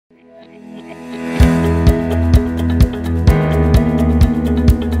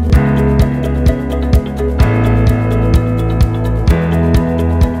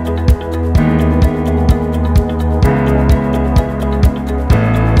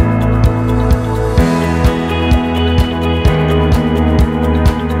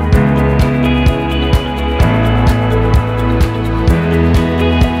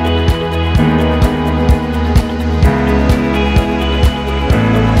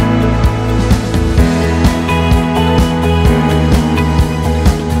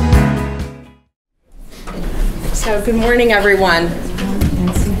Good morning, everyone.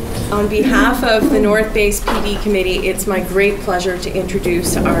 On behalf of the North Base PD Committee, it's my great pleasure to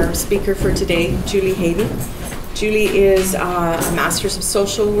introduce our speaker for today, Julie Hayden. Julie is a Master's of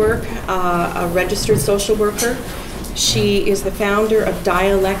Social Work, a registered social worker. She is the founder of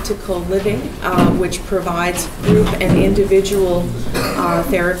Dialectical Living, which provides group and individual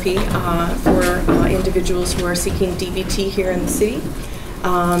therapy for individuals who are seeking DBT here in the city.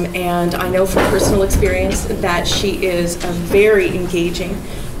 And I know from personal experience that she is a very engaging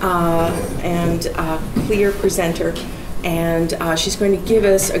and clear presenter, and she's going to give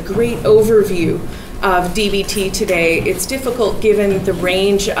us a great overview of DBT today. It's difficult given the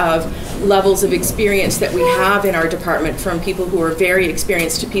range of levels of experience that we have in our department, from people who are very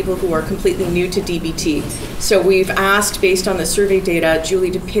experienced to people who are completely new to DBT. So we've asked, based on the survey data,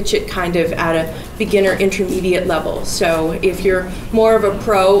 Julie to pitch it kind of at a beginner intermediate level. So if you're more of a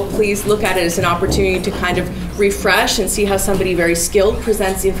pro, please look at it as an opportunity to kind of refresh and see how somebody very skilled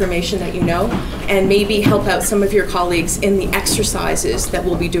presents the information that you know, and maybe help out some of your colleagues in the exercises that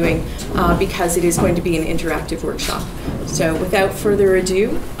we'll be doing because it is going to be an interactive workshop. So without further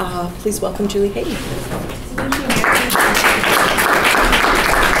ado, please welcome Julie Hayden. Thank you.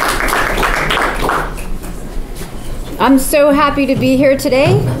 I'm so happy to be here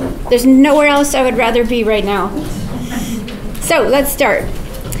today. There's nowhere else I would rather be right now. So let's start.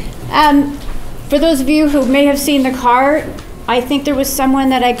 For those of you who may have seen the car, I think there was someone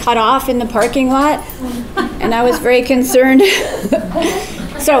that I cut off in the parking lot, and I was very concerned.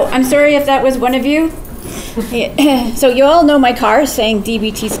 So I'm sorry if that was one of you. So you all know my car, saying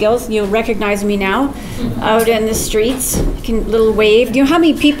DBT skills. You'll recognize me now out in the streets. You can little wave. Do you know how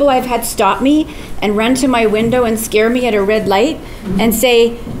many people I've had stop me and run to my window and scare me at a red light and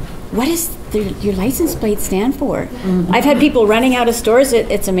say, what does your license plate stand for? I've had people running out of stores.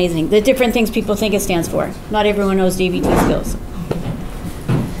 It's amazing. The different things people think it stands for. Not everyone knows DBT skills.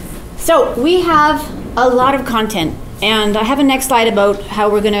 So we have a lot of content. And I have a next slide about how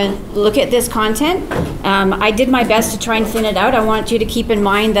we're going to look at this content. I did my best to try and thin it out. I want you to keep in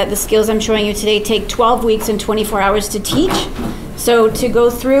mind that the skills I'm showing you today take 12 weeks and 24 hours to teach. So to go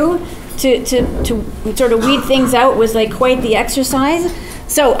through, to sort of weed things out was like quite the exercise.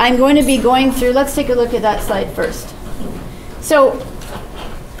 So I'm going to be going through, let's take a look at that slide first. So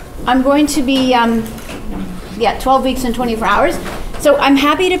I'm going to be, 12 weeks and 24 hours. So I'm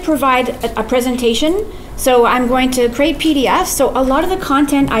happy to provide a presentation. So I'm going to create PDFs. So a lot of the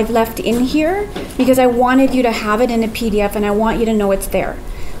content I've left in here because I wanted you to have it in a PDF and I want you to know it's there.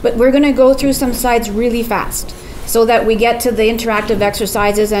 But we're going to go through some slides really fast so that we get to the interactive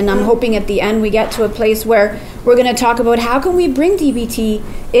exercises, and I'm hoping at the end we get to a place where we're going to talk about how can we bring DBT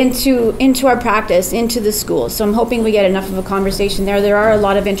into our practice, into the schools. So I'm hoping we get enough of a conversation there. There are a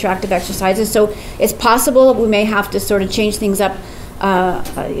lot of interactive exercises, so it's possible we may have to sort of change things up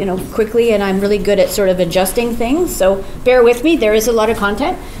quickly, and I'm really good at sort of adjusting things, so bear with me. There is a lot of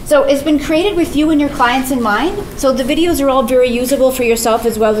content. So it's been created with you and your clients in mind, so the videos are all very usable for yourself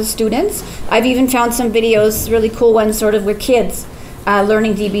as well as students. I've even found some videos, really cool ones, sort of with kids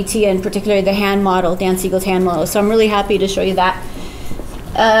learning DBT, and particularly the hand model, Dan Siegel's hand model, so I'm really happy to show you that.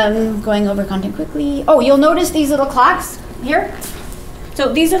 Going over content quickly. Oh, you'll notice these little clocks here.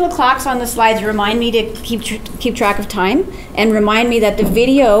 So these little clocks on the slides remind me to keep track of time, and remind me that the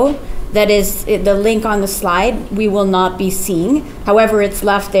video that is the link on the slide we will not be seeing. However, it's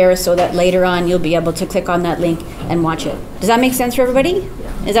left there so that later on you'll be able to click on that link and watch it. Does that make sense for everybody?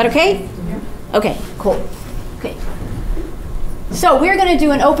 Yeah. Is that okay? Yeah. Okay, cool. Okay. So we're going to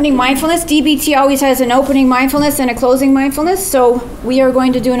do an opening mindfulness. DBT always has an opening mindfulness and a closing mindfulness. So we are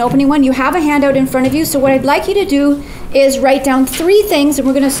going to do an opening one. You have a handout in front of you. So what I'd like you to do is write down 3 things, and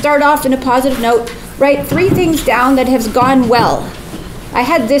we're going to start off in a positive note. Write 3 things down that has gone well. I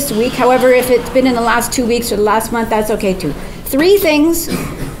had this week. However, if it's been in the last 2 weeks or the last month, that's okay too. 3 things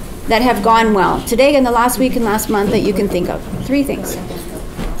that have gone well today and the last week and last month that you can think of. 3 things.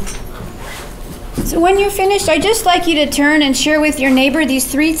 So when you're finished, I'd just like you to turn and share with your neighbor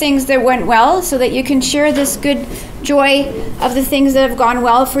these 3 things that went well, so that you can share this good joy of the things that have gone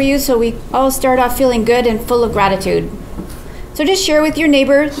well for you, so we all start off feeling good and full of gratitude. So just share with your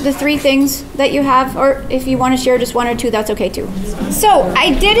neighbor the 3 things that you have, or if you want to share just 1 or 2, that's okay too. So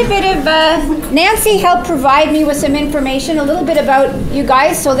I did a bit of, Nancy helped provide me with some information, a little bit about you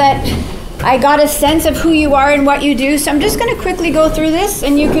guys, so that I got a sense of who you are and what you do. So I'm just going to quickly go through this,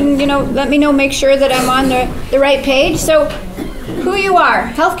 and you can, let me know, make sure that I'm on the right page. So who you are: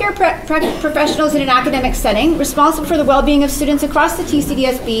 healthcare professionals in an academic setting, responsible for the well-being of students across the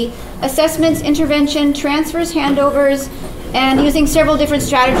TCDSB, assessments, intervention, transfers, handovers, and using several different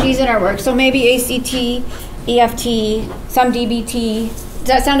strategies in our work. So maybe ACT, EFT, some DBT. Does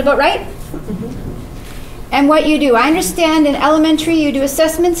that sound about right? And what you do, I understand in elementary you do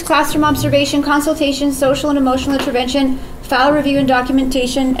assessments, classroom observation, consultation, social and emotional intervention, file review and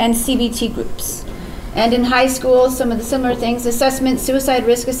documentation, and CBT groups. And in high school, some of the similar things, assessments, suicide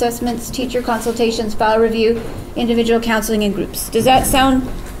risk assessments, teacher consultations, file review, individual counseling, and groups. Does that sound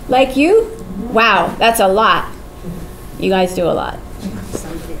like you? Wow, that's a lot. You guys do a lot.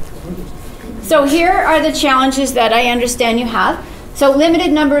 So here are the challenges that I understand you have. So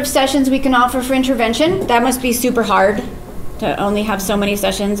limited number of sessions we can offer for intervention. That must be super hard to only have so many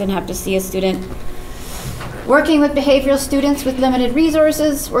sessions and have to see a student. Working with behavioral students with limited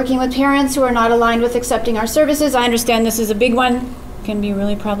resources, working with parents who are not aligned with accepting our services. I understand this is a big one, can be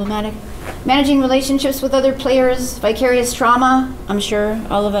really problematic. Managing relationships with other players, vicarious trauma. I'm sure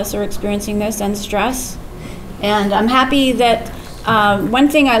all of us are experiencing this, and stress. And I'm happy that one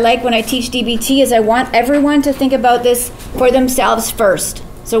thing I like when I teach DBT is I want everyone to think about this for themselves first.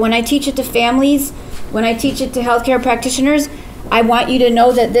 So when I teach it to families, when I teach it to healthcare practitioners, I want you to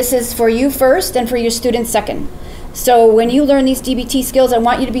know that this is for you first and for your students second. So when you learn these DBT skills, I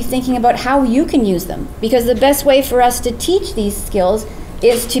want you to be thinking about how you can use them, because the best way for us to teach these skills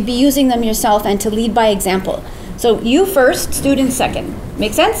is to be using them yourself and to lead by example. So you first, students second.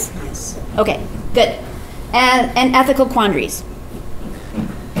 Make sense? Yes. Okay, good. And ethical quandaries.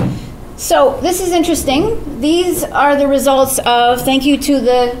 So this is interesting. These are the results of, thank you to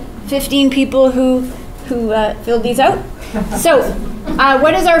the 15 people who filled these out. So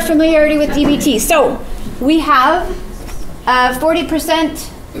what is our familiarity with DBT? So we have 40%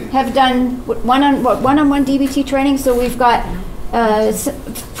 have done one-on-one DBT training. So we've got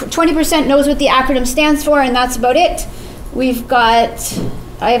 20% knows what the acronym stands for, and that's about it. We've got,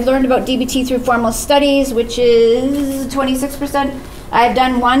 I have learned about DBT through formal studies, which is 26%. I've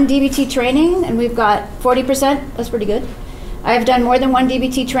done one DBT training, and we've got 40%. That's pretty good. I've done more than one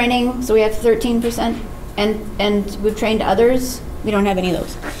DBT training, so we have 13%. And we've trained others. We don't have any of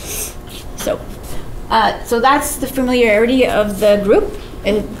those. So that's the familiarity of the group,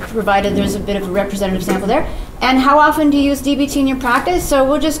 provided there's a bit of a representative sample there. And how often do you use DBT in your practice? So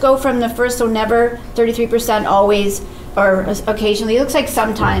we'll just go from the first, so never, 33%, always, or occasionally. It looks like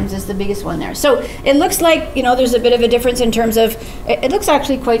sometimes is the biggest one there. So it looks like, there's a bit of a difference in terms of, it looks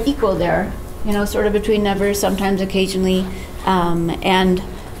actually quite equal there, sort of between never, sometimes, occasionally, and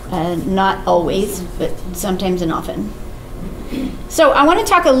not always, but sometimes and often. So I want to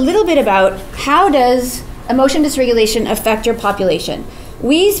talk a little bit about how does emotion dysregulation affect your population.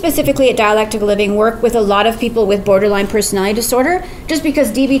 We specifically at Dialectical Living work with a lot of people with borderline personality disorder, just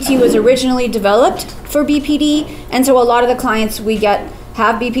because DBT was originally developed for BPD, and so a lot of the clients we get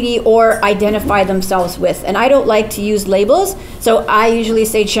have BPD or identify themselves with. And I don't like to use labels, so I usually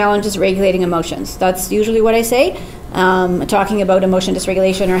say challenges regulating emotions. That's usually what I say, talking about emotion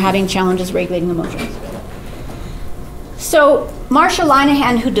dysregulation or having challenges regulating emotions. So Marsha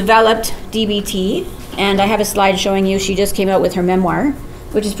Linehan, who developed DBT, and I have a slide showing you, she just came out with her memoir,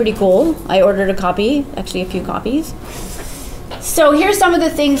 which is pretty cool. I ordered a copy, actually a few copies. So here's some of the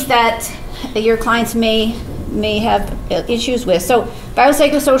things that your clients may have issues with. So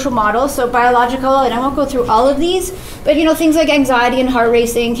biopsychosocial models, so biological, and I won't go through all of these, but things like anxiety and heart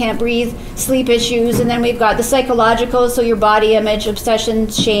racing, can't breathe, sleep issues, and then we've got the psychological, so your body image, obsession,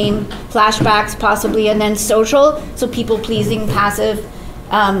 shame, flashbacks possibly, and then social, so people pleasing, passive,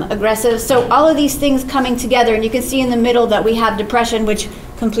 aggressive. So all of these things coming together, and you can see in the middle that we have depression, which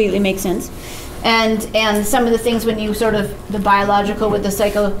completely makes sense. And some of the things when you sort of, the biological with the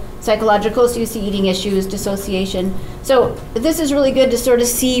psychological, so you see eating issues, dissociation. So this is really good to sort of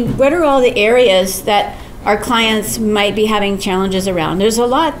see what are all the areas that our clients might be having challenges around. There's a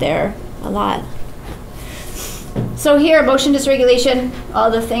lot there, a lot. So here, emotion dysregulation, all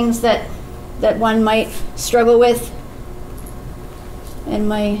the things that one might struggle with. And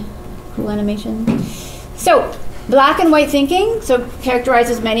my cool animation. So black and white thinking, so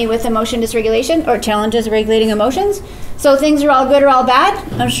characterizes many with emotion dysregulation or challenges regulating emotions. So things are all good or all bad.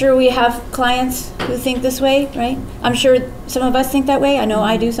 I'm sure we have clients who think this way, right? I'm sure some of us think that way. I know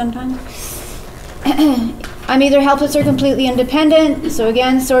I do sometimes. I'm either helpless or completely independent. So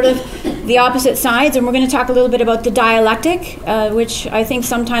again, sort of the opposite sides. And we're going to talk a little bit about the dialectic, which I think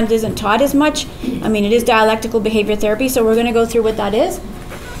sometimes isn't taught as much. I mean, it is dialectical behavior therapy, so we're going to go through what that is.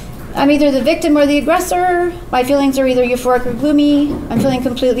 I'm either the victim or the aggressor. My feelings are either euphoric or gloomy. I'm feeling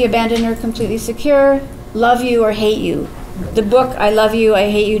completely abandoned or completely secure. Love you or hate you. The book, I Love You, I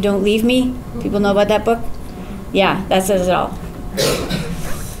Hate You, Don't Leave Me. People know about that book? Yeah, that says it all.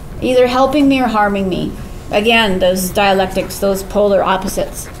 Either helping me or harming me. Again, those dialectics, those polar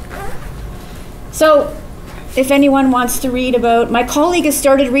opposites. So if anyone wants to read about, my colleague has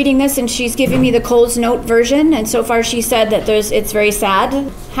started reading this and she's giving me the Coles Note version, and so far she said that it's very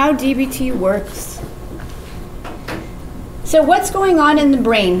sad. How DBT works. So what's going on in the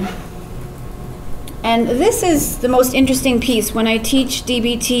brain? And this is the most interesting piece when I teach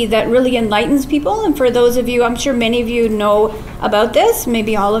DBT that really enlightens people. And for those of you, I'm sure many of you know about this,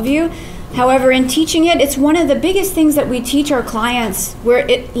 maybe all of you. However, in teaching it, it's one of the biggest things that we teach our clients where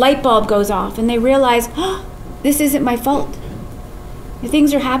light bulb goes off and they realize, oh, this isn't my fault.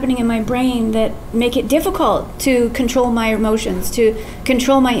 Things are happening in my brain that make it difficult to control my emotions, to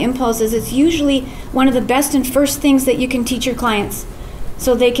control my impulses. It's usually one of the best and first things that you can teach your clients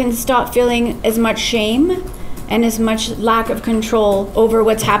so they can stop feeling as much shame and as much lack of control over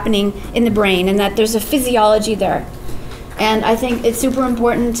what's happening in the brain, and that there's a physiology there. And I think it's super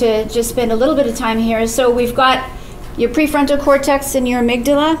important to just spend a little bit of time here. So we've got your prefrontal cortex and your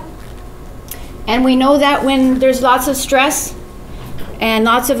amygdala. And we know that when there's lots of stress and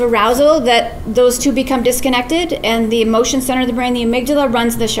lots of arousal, that those two become disconnected, and the emotion center of the brain, the amygdala,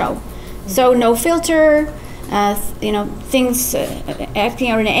 runs the show. So no filter, things acting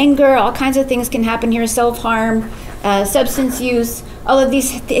out in anger, all kinds of things can happen here, self-harm, substance use. All of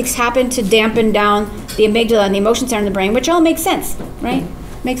these things happen to dampen down the amygdala and the emotion center of the brain, which all makes sense, right?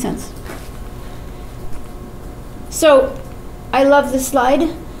 Makes sense. So I love this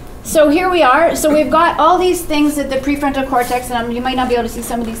slide. So here we are. So we've got all these things at the prefrontal cortex, and you might not be able to see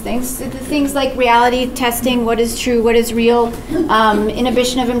some of these things. The things like reality testing, what is true, what is real,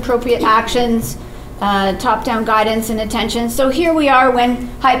 inhibition of inappropriate actions, top-down guidance and attention. So here we are when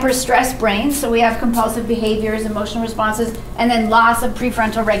hyper-stressed brain. So we have compulsive behaviors, emotional responses, and then loss of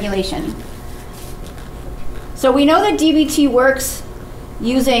prefrontal regulation. So we know that DBT works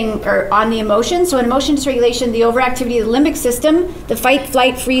using or on the emotions. So in emotion dysregulation, the overactivity of the limbic system, the fight,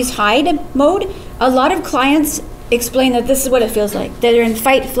 flight, freeze, hide mode, a lot of clients explain that this is what it feels like. That they're in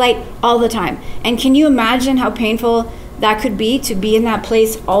fight, flight all the time. And can you imagine how painful that could be to be in that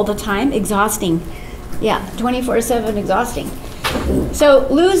place all the time? Exhausting. Yeah, 24/7 exhausting. So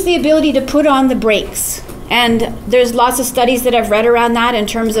lose the ability to put on the brakes. And there's lots of studies that I've read around that in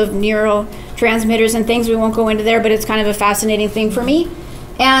terms of neurotransmitters and things. We won't go into there, but it's kind of a fascinating thing for me.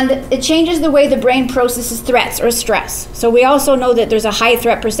 And it changes the way the brain processes threats or stress. So we also know that there's a high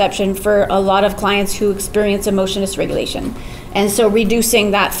threat perception for a lot of clients who experience emotion dysregulation. And so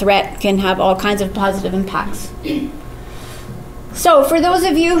reducing that threat can have all kinds of positive impacts. So for those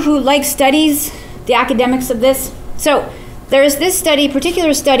of you who like studies, the academics of this, so there's this study,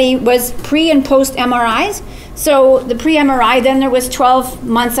 particular study was pre and post MRIs. So the pre-MRI, then there was 12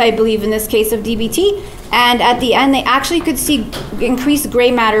 months, I believe, in this case of DBT. And at the end, they actually could see increased gray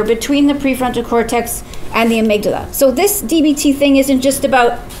matter between the prefrontal cortex and the amygdala. So this DBT thing isn't just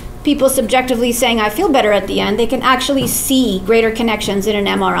about people subjectively saying, I feel better at the end. They can actually see greater connections in an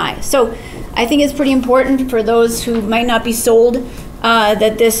MRI. So I think it's pretty important for those who might not be sold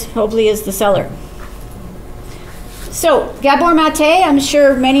that this hopefully is the seller. So Gabor Mate, I'm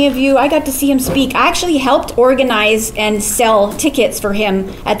sure many of you, I got to see him speak. I actually helped organize and sell tickets for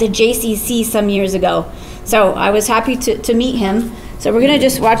him at the JCC some years ago. So I was happy to meet him. So we're going to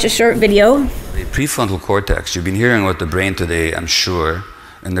just watch a short video. The prefrontal cortex, you've been hearing about the brain today, I'm sure.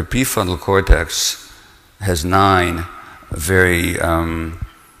 And the prefrontal cortex has 9 very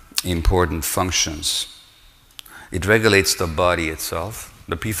important functions. It regulates the body itself.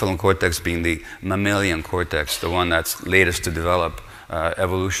 The prefrontal cortex being the mammalian cortex, the one that's latest to develop,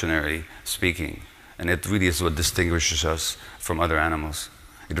 evolutionary speaking. And it really is what distinguishes us from other animals.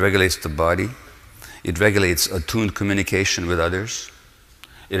 It regulates the body. It regulates attuned communication with others.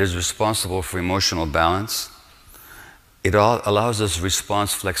 It is responsible for emotional balance. It allows us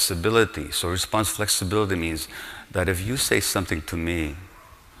response flexibility. So response flexibility means that if you say something to me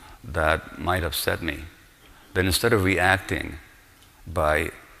that might upset me, then instead of reacting by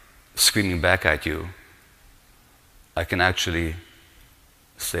screaming back at you, I can actually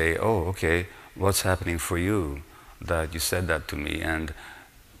say, oh, okay, what's happening for you that you said that to me, and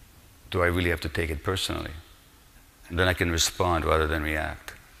do I really have to take it personally? And then I can respond rather than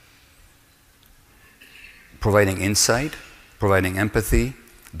react. Providing insight, providing empathy,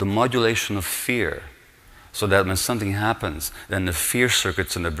 the modulation of fear, so that when something happens, then the fear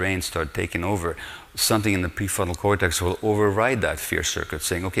circuits in the brain start taking over. Something in the prefrontal cortex will override that fear circuit,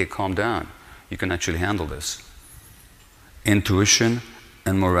 saying, okay, calm down. You can actually handle this. Intuition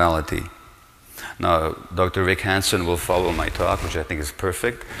and morality. Now, Dr. Rick Hansen will follow my talk, which I think is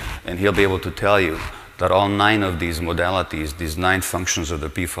perfect, and he'll be able to tell you that all 9 of these modalities, these 9 functions of the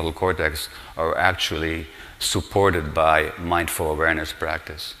prefrontal cortex, are actually supported by mindful awareness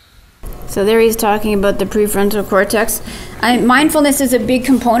practice. So there he's talking about the prefrontal cortex. Mindfulness is a big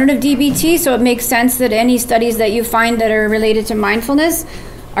component of DBT, so it makes sense that any studies that you find that are related to mindfulness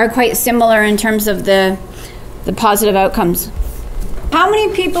are quite similar in terms of the positive outcomes. How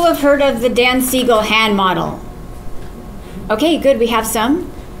many people have heard of the Dan Siegel hand model? Okay, good, we have some.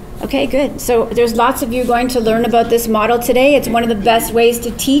 Okay, good. So there's lots of you going to learn about this model today. It's one of the best ways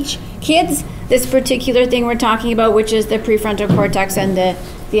to teach kids this particular thing we're talking about, which is the prefrontal cortex and the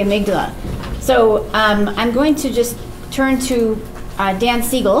amygdala. So I'm going to just turn to Dan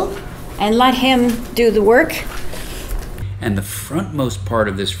Siegel and let him do the work. And the frontmost part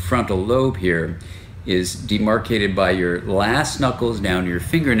of this frontal lobe here is demarcated by your last knuckles down to your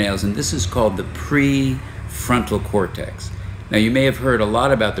fingernails, and this is called the prefrontal cortex. Now, you may have heard a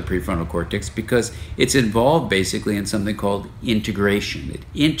lot about the prefrontal cortex because it's involved basically in something called integration. It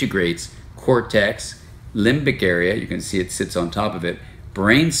integrates cortex, limbic area, you can see it sits on top of it,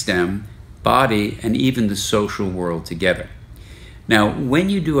 brainstem, body, and even the social world together. Now, when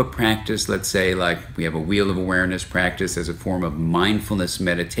you do a practice, let's say like we have a wheel of awareness practice as a form of mindfulness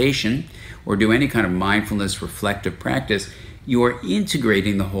meditation, or do any kind of mindfulness reflective practice, you are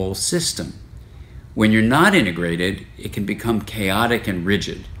integrating the whole system. When you're not integrated, it can become chaotic and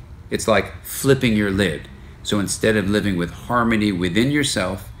rigid. It's like flipping your lid. So instead of living with harmony within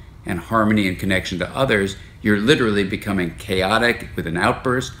yourself and harmony and connection to others, you're literally becoming chaotic with an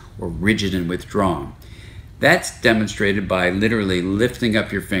outburst or rigid and withdrawn. That's demonstrated by literally lifting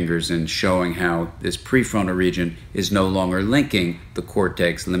up your fingers and showing how this prefrontal region is no longer linking the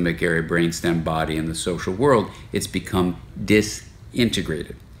cortex, limbic area, brainstem, body, and the social world. It's become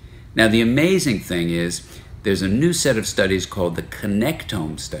disintegrated. Now, the amazing thing is there's a new set of studies called the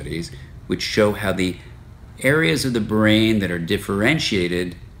connectome studies, which show how the areas of the brain that are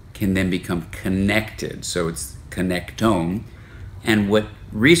differentiated can then become connected. So it's connectome. And what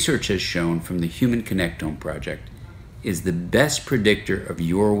research has shown from the Human Connectome Project is the best predictor of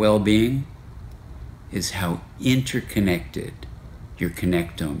your well-being is how interconnected your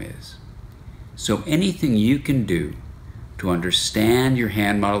connectome is. So anything you can do to understand your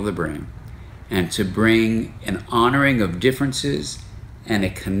hand model of the brain and to bring an honoring of differences and a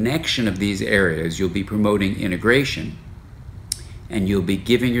connection of these areas, you'll be promoting integration and you'll be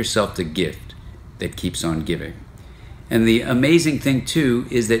giving yourself the gift that keeps on giving. And the amazing thing too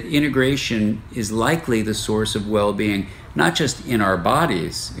is that integration is likely the source of well-being, not just in our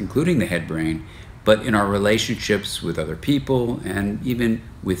bodies, including the head brain, but in our relationships with other people and even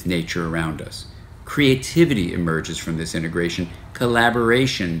with nature around us. Creativity emerges from this integration.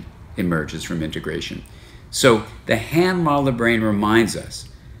 Collaboration emerges from integration. So the hand model of the brain reminds us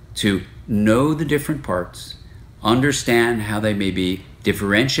to know the different parts, understand how they may be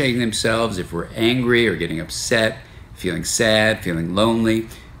differentiating themselves if we're angry or getting upset, feeling sad, feeling lonely,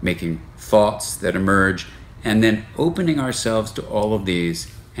 making thoughts that emerge, and then opening ourselves to all of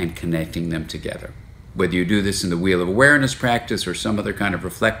these and connecting them together. Whether you do this in the wheel of awareness practice or some other kind of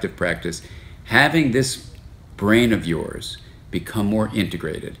reflective practice, having this brain of yours become more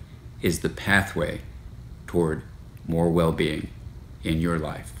integrated is the pathway toward more well-being in your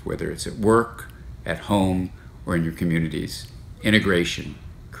life, whether it's at work, at home, or in your communities. Integration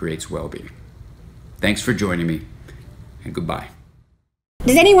creates well-being. Thanks for joining me, and goodbye.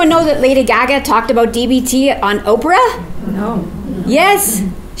 Does anyone know that Lady Gaga talked about DBT on Oprah? No. Yes,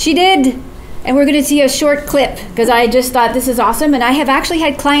 she did. And we're going to see a short clip because I just thought this is awesome. And I have actually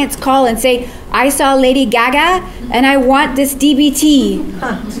had clients call and say, I saw Lady Gaga and I want this DBT.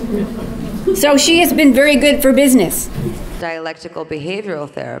 So she has been very good for business. Dialectical Behavioral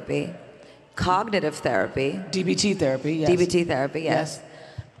Therapy, cognitive therapy. DBT therapy, yes. DBT therapy, yes.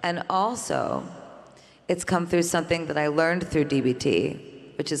 And also, it's come through something that I learned through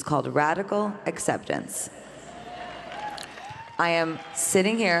DBT, which is called radical acceptance. I am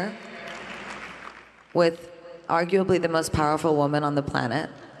sitting here with arguably the most powerful woman on the planet.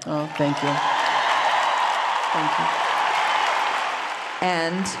 Oh, thank you. Thank you.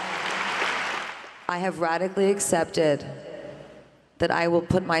 And I have radically accepted that I will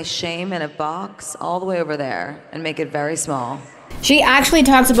put my shame in a box all the way over there and make it very small. She actually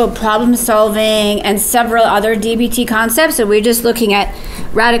talks about problem solving and several other DBT concepts, so we're just looking at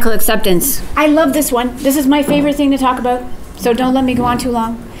radical acceptance. I love this one. This is my favorite thing to talk about, so don't let me go on too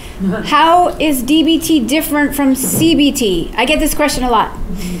long. How is DBT different from CBT? I get this question a lot.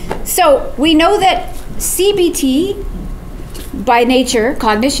 So we know that CBT, by nature,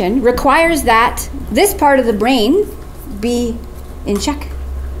 cognition, requires that this part of the brain be in check.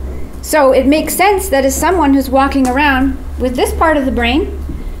 So it makes sense that as someone who's walking around with this part of the brain,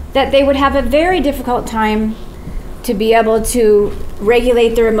 that they would have a very difficult time to be able to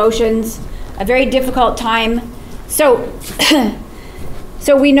regulate their emotions, a very difficult time. So,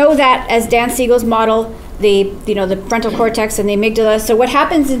 so we know that as Dan Siegel's model, the frontal cortex and the amygdala. So what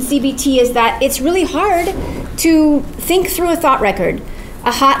happens in CBT is that it's really hard to think through a thought record,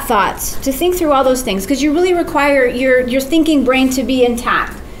 a hot thoughts, to think through all those things, because you really require your thinking brain to be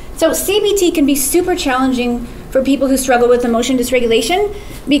intact. So CBT can be super challenging for people who struggle with emotion dysregulation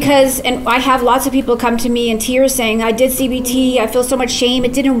because, and I have lots of people come to me in tears saying, I did CBT, I feel so much shame,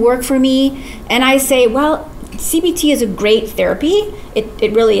 it didn't work for me. And I say, well, CBT is a great therapy.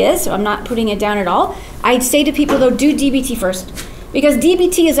 It really is, so I'm not putting it down at all. I'd say to people, though, do DBT first, because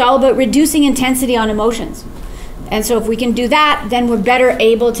DBT is all about reducing intensity on emotions. And so if we can do that, then we're better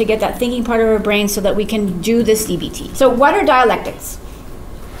able to get that thinking part of our brain so that we can do the CBT. So what are dialectics?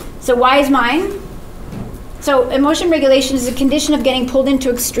 So wise mind. So emotion regulation is a condition of getting pulled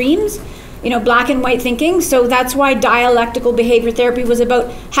into extremes, black and white thinking. So that's why dialectical behavior therapy was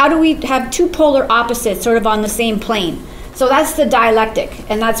about how do we have two polar opposites sort of on the same plane. So that's the dialectic,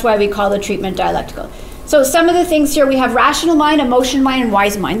 and that's why we call the treatment dialectical. So some of the things here, we have rational mind, emotion mind, and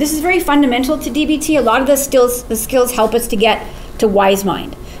wise mind. This is very fundamental to DBT. A lot of the skills help us to get to wise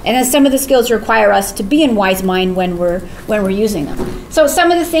mind. And then some of the skills require us to be in wise mind when we're using them. So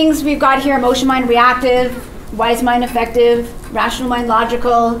some of the things we've got here: emotion mind reactive, wise mind effective, rational mind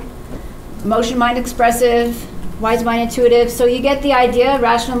logical, emotion mind expressive, wise mind intuitive. So you get the idea,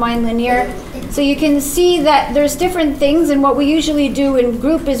 rational mind linear. So you can see that there's different things, and what we usually do in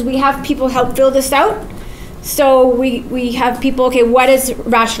group is we have people help fill this out. So we have people, okay, what does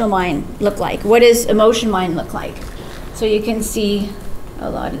rational mind look like? What does emotion mind look like? So you can see a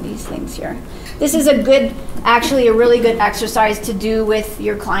lot of these things here. This is actually a really good exercise to do with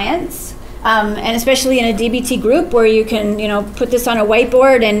your clients, and especially in a DBT group where you can, put this on a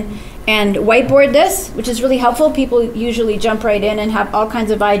whiteboard and whiteboard this, which is really helpful. People usually jump right in and have all kinds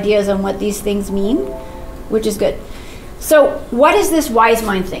of ideas on what these things mean, which is good. So what is this wise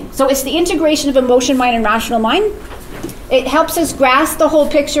mind thing? So it's the integration of emotion mind and rational mind. It helps us grasp the whole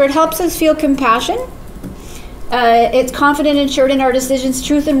picture. It helps us feel compassion. It's confident and assured in our decisions,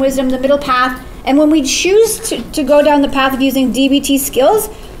 truth and wisdom, the middle path. And when we choose to go down the path of using DBT skills,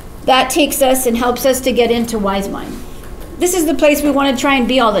 that takes us and helps us to get into wise mind. This is the place we want to try and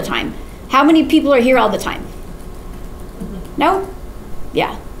be all the time. How many people are here all the time? No?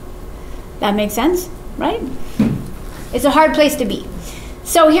 Yeah. That makes sense, right? It's a hard place to be.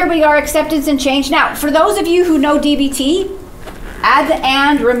 So here we are, acceptance and change. Now, for those of you who know DBT, add the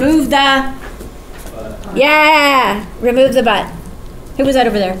and, remove the, yeah, remove the but. Who was that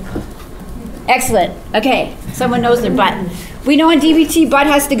over there? Excellent. Okay, someone knows their but. We know in DBT, but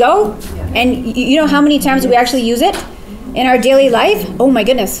has to go. And you know how many times we actually use it in our daily life? Oh my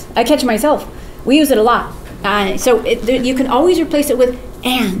goodness, I catch myself. We use it a lot. You can always replace it with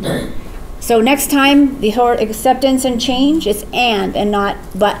and. So next time, the whole acceptance and change is and not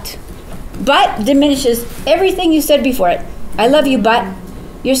but. But diminishes everything you said before it. I love you, but.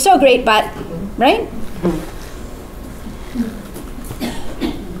 You're so great, but. Right?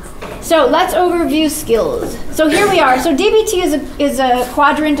 So let's overview skills. So here we are. So DBT is a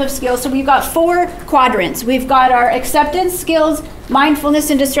quadrant of skills. So we've got 4 quadrants. We've got our acceptance skills,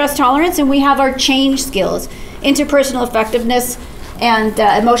 mindfulness and distress tolerance, and we have our change skills, interpersonal effectiveness, and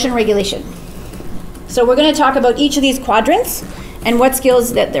emotion regulation. So we're going to talk about each of these quadrants and what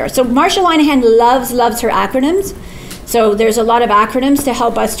skills that there are. So Marsha Linehan loves her acronyms. So there's a lot of acronyms to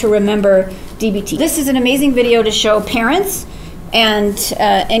help us to remember DBT. This is an amazing video to show parents and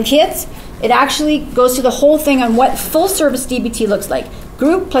kids. It actually goes through the whole thing on what full service DBT looks like.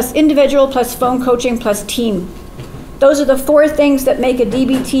 Group plus individual plus phone coaching plus team. Those are the 4 things that make a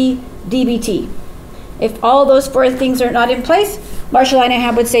DBT DBT. If all those 4 things are not in place, Marsha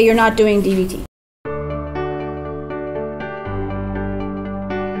Linehan would say you're not doing DBT.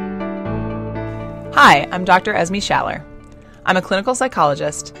 Hi, I'm Dr. Esme Schaller. I'm a clinical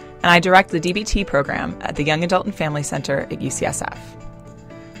psychologist, and I direct the DBT program at the Young Adult and Family Center at UCSF.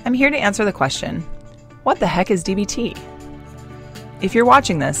 I'm here to answer the question, what the heck is DBT? If you're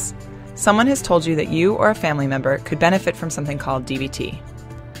watching this, someone has told you that you or a family member could benefit from something called DBT.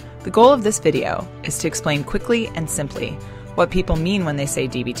 The goal of this video is to explain quickly and simply what people mean when they say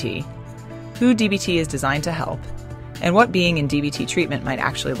DBT, who DBT is designed to help, and what being in DBT treatment might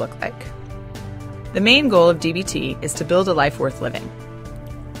actually look like. The main goal of DBT is to build a life worth living.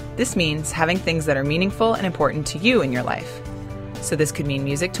 This means having things that are meaningful and important to you in your life. So this could mean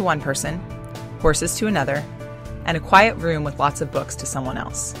music to one person, horses to another, and a quiet room with lots of books to someone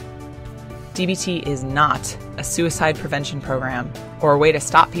else. DBT is not a suicide prevention program or a way to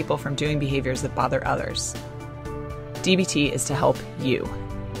stop people from doing behaviors that bother others. DBT is to help you.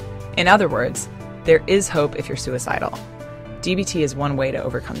 In other words, there is hope if you're suicidal. DBT is one way to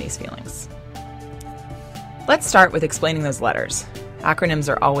overcome these feelings. Let's start with explaining those letters. Acronyms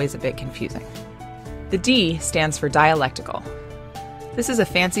are always a bit confusing. The D stands for dialectical. This is a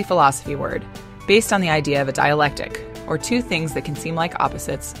fancy philosophy word based on the idea of a dialectic, or two things that can seem like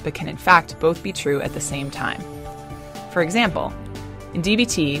opposites but can in fact both be true at the same time. For example, in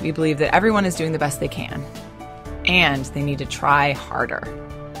DBT, we believe that everyone is doing the best they can, and they need to try harder.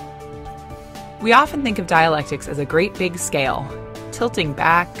 We often think of dialectics as a great big scale, tilting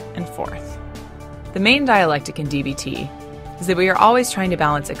back and forth. The main dialectic in DBT is that we are always trying to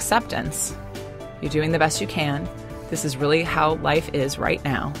balance acceptance, you're doing the best you can, this is really how life is right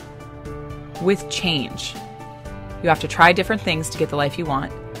now, with change. You have to try different things to get the life you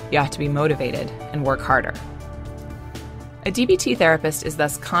want, you have to be motivated and work harder. A DBT therapist is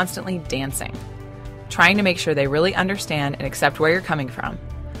thus constantly dancing, trying to make sure they really understand and accept where you're coming from,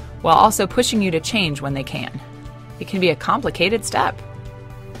 while also pushing you to change when they can. It can be a complicated step.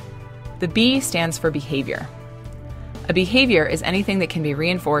 The B stands for behavior. A behavior is anything that can be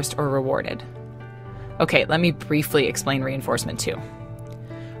reinforced or rewarded. Okay, let me briefly explain reinforcement too.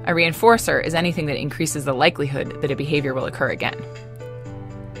 A reinforcer is anything that increases the likelihood that a behavior will occur again.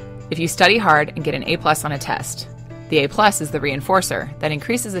 If you study hard and get an A+ on a test, the A+ is the reinforcer that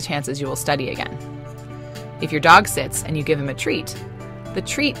increases the chances you will study again. If your dog sits and you give him a treat, the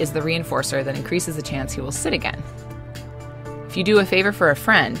treat is the reinforcer that increases the chance he will sit again. If you do a favor for a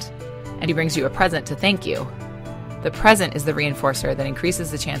friend and he brings you a present to thank you, the present is the reinforcer that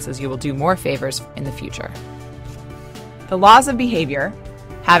increases the chances you will do more favors in the future. The laws of behavior,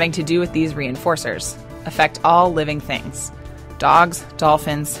 having to do with these reinforcers, affect all living things: dogs,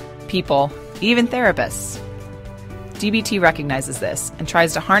 dolphins, people, even therapists. DBT recognizes this and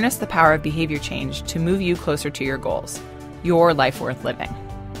tries to harness the power of behavior change to move you closer to your goals, your life worth living.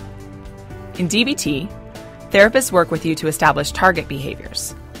 In DBT, therapists work with you to establish target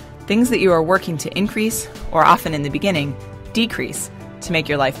behaviors, things that you are working to increase, or often in the beginning, decrease, to make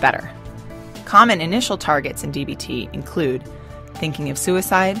your life better. Common initial targets in DBT include thinking of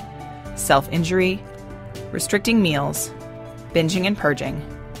suicide, self-injury, restricting meals, binging and purging,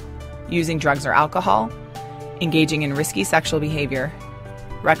 using drugs or alcohol, engaging in risky sexual behavior,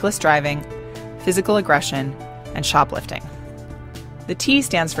 reckless driving, physical aggression, and shoplifting. The T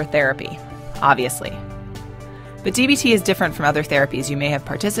stands for therapy, obviously. But DBT is different from other therapies you may have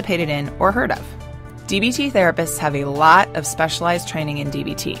participated in or heard of. DBT therapists have a lot of specialized training in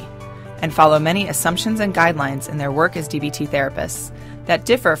DBT and follow many assumptions and guidelines in their work as DBT therapists that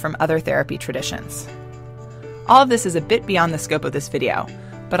differ from other therapy traditions. All of this is a bit beyond the scope of this video,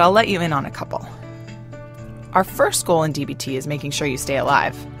 but I'll let you in on a couple. Our first goal in DBT is making sure you stay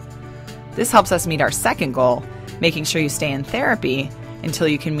alive. This helps us meet our second goal, making sure you stay in therapy until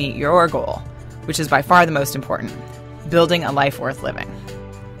you can meet your goal, which is by far the most important: building a life worth living.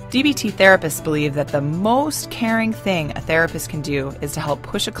 DBT therapists believe that the most caring thing a therapist can do is to help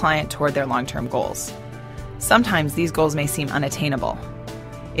push a client toward their long-term goals. Sometimes these goals may seem unattainable.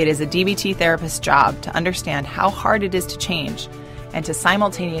 It is a DBT therapist's job to understand how hard it is to change and to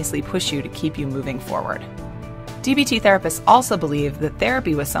simultaneously push you to keep you moving forward. DBT therapists also believe that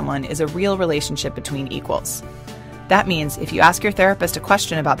therapy with someone is a real relationship between equals. That means if you ask your therapist a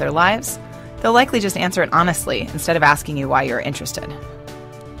question about their lives, they'll likely just answer it honestly instead of asking you why you're interested.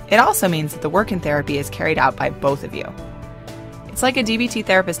 It also means that the work in therapy is carried out by both of you. It's like a DBT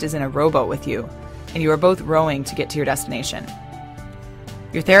therapist is in a rowboat with you, and you are both rowing to get to your destination.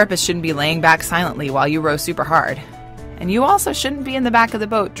 Your therapist shouldn't be laying back silently while you row super hard. And you also shouldn't be in the back of the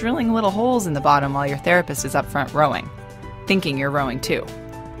boat drilling little holes in the bottom while your therapist is up front rowing, thinking you're rowing too.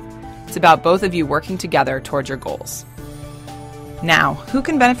 It's about both of you working together towards your goals. Now, who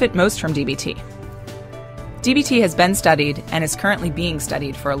can benefit most from DBT? DBT has been studied and is currently being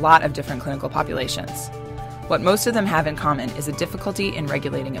studied for a lot of different clinical populations. What most of them have in common is a difficulty in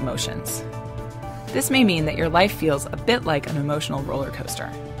regulating emotions. This may mean that your life feels a bit like an emotional roller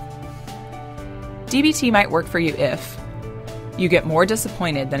coaster. DBT might work for you if you get more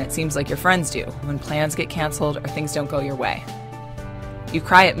disappointed than it seems like your friends do when plans get canceled or things don't go your way. You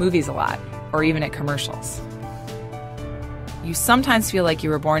cry at movies a lot, or even at commercials. You sometimes feel like you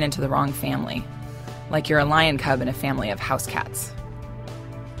were born into the wrong family, like you're a lion cub in a family of house cats.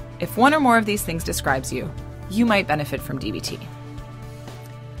 If one or more of these things describes you, you might benefit from DBT.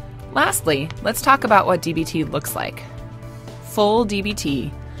 Lastly, let's talk about what DBT looks like. Full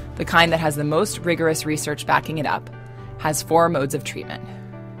DBT, the kind that has the most rigorous research backing it up, has 4 modes of treatment.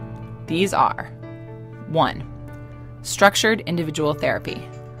 These are: 1. Structured individual therapy.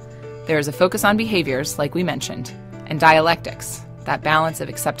 There is a focus on behaviors, like we mentioned, and dialectics, that balance of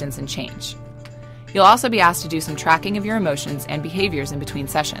acceptance and change. You'll also be asked to do some tracking of your emotions and behaviors in between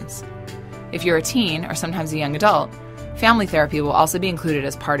sessions. If you're a teen or sometimes a young adult, family therapy will also be included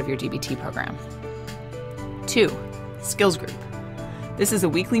as part of your DBT program. 2. Skills group. This is a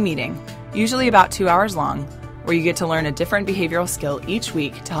weekly meeting, usually about 2 hours long, where you get to learn a different behavioral skill each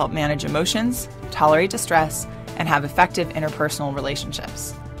week to help manage emotions, tolerate distress, and have effective interpersonal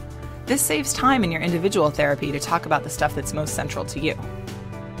relationships. This saves time in your individual therapy to talk about the stuff that's most central to you.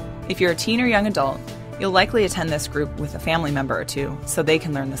 If you're a teen or young adult, you'll likely attend this group with a family member or two so they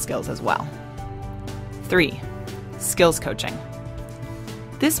can learn the skills as well. 3. Skills coaching.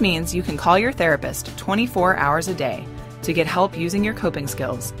 This means you can call your therapist 24 hours a day to get help using your coping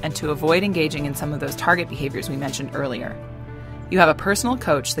skills and to avoid engaging in some of those target behaviors we mentioned earlier. You have a personal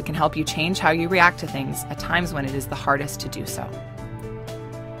coach that can help you change how you react to things at times when it is the hardest to do so.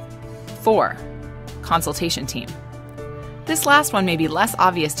 4. Consultation team. This last one may be less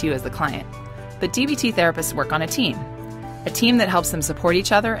obvious to you as the client, but DBT therapists work on a team that helps them support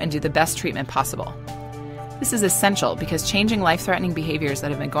each other and do the best treatment possible. This is essential because changing life-threatening behaviors that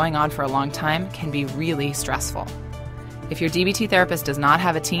have been going on for a long time can be really stressful. If your DBT therapist does not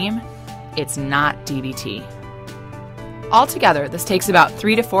have a team, it's not DBT. Altogether, this takes about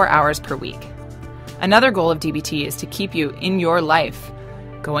 3 to 4 hours per week. Another goal of DBT is to keep you in your life,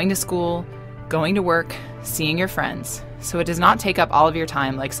 going to school, going to work, seeing your friends, so it does not take up all of your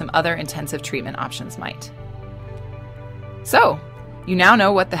time like some other intensive treatment options might. So, you now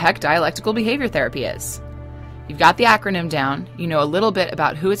know what the heck dialectical behavior therapy is. You've got the acronym down, you know a little bit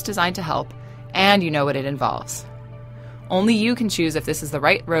about who it's designed to help, and you know what it involves. Only you can choose if this is the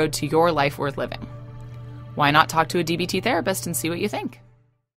right road to your life worth living. Why not talk to a DBT therapist and see what you think?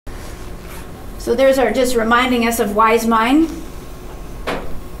 So there's our just reminding us of wise mind.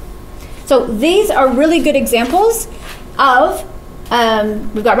 So these are really good examples of,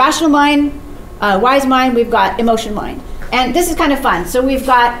 we've got rational mind, wise mind, we've got emotion mind. And this is kind of fun. So we've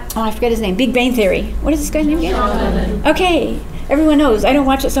got, I forget his name, Big Bang Theory. What is this guy's name again? Okay, everyone knows. I don't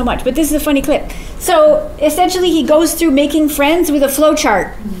watch it so much, but this is a funny clip. So essentially he goes through making friends with a flow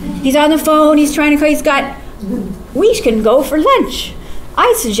chart. He's on the phone, he's trying to, he's got, we can go for lunch.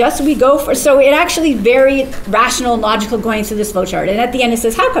 I suggest we go for, so it actually very rational and logical going through this flow chart. And at the end it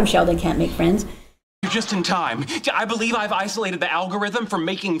says, how come Sheldon can't make friends? You're just in time. I believe I've isolated the algorithm for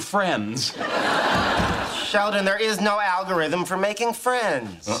making friends. Sheldon, there is no algorithm for making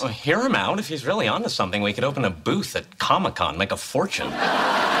friends. Hear him out. If he's really onto something, we could open a booth at Comic-Con, make a fortune.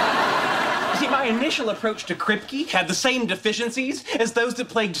 See, my initial approach to Kripke had the same deficiencies as those that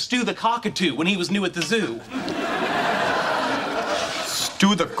plagued Stu the Cockatoo when he was new at the zoo.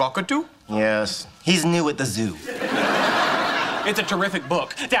 Stu the Cockatoo? Yes, he's new at the zoo. It's a terrific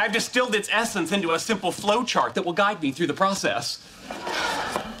book. I've distilled its essence into a simple flowchart that will guide me through the process.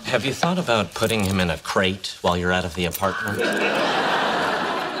 Have you thought about putting him in a crate while you're out of the apartment?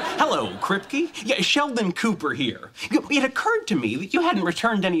 Hello, Kripke. Yeah, Sheldon Cooper here. It occurred to me that you hadn't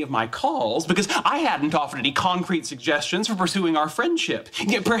returned any of my calls because I hadn't offered any concrete suggestions for pursuing our friendship.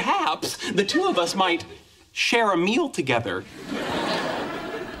 Yeah, perhaps the two of us might share a meal together.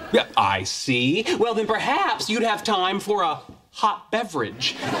 Yeah, I see. Well, then perhaps you'd have time for a hot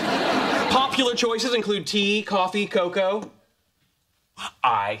beverage. Popular choices include tea, coffee, cocoa.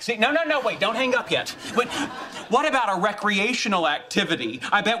 I see. No, wait, don't hang up yet. But what about a recreational activity?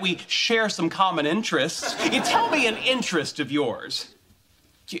 I bet we share some common interests. You tell me an interest of yours.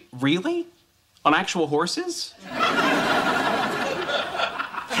 Really? On actual horses?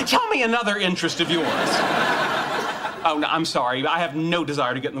 Tell me another interest of yours. Oh, no, I'm sorry. I have no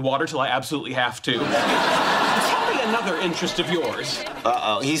desire to get in the water till I absolutely have to. Tell me another interest of yours.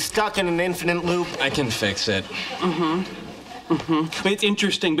 Uh-oh, he's stuck in an infinite loop. I can fix it. It's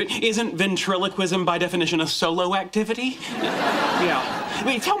interesting, but isn't ventriloquism by definition a solo activity? Yeah.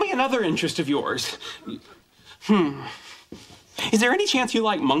 Wait, tell me another interest of yours. Is there any chance you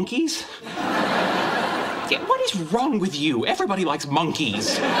like monkeys? Yeah, what is wrong with you? Everybody likes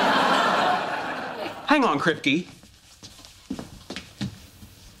monkeys. Hang on, Kripke.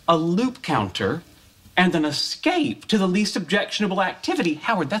 A loop counter and an escape to the least objectionable activity.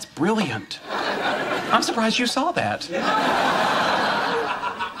 Howard, that's brilliant. I'm surprised you saw that.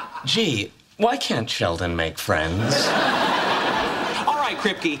 Gee, why can't Sheldon make friends? All right,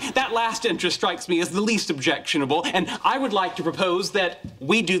 Kripke, that last interest strikes me as the least objectionable, and I would like to propose that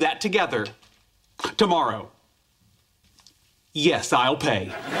we do that together. Tomorrow. Yes, I'll pay.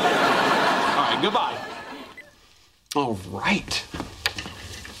 All right, goodbye. All right.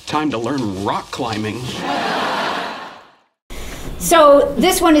 Time to learn rock climbing. So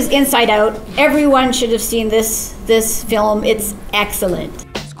this one is Inside Out. Everyone should have seen this film. It's excellent.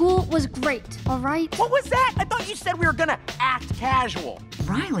 School was great, all right? What was that? I thought you said we were gonna act casual.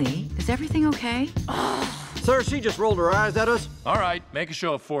 Riley, is everything okay? Sir, she just rolled her eyes at us. All right, make a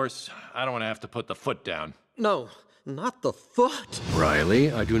show of force. I don't want to have to put the foot down. No, not the foot.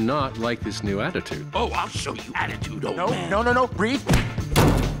 Riley, I do not like this new attitude. Oh, I'll show you attitude, old man. No, breathe.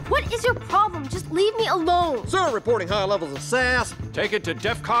 What is your problem? Just leave me alone. Sir, reporting high levels of sass. Take it to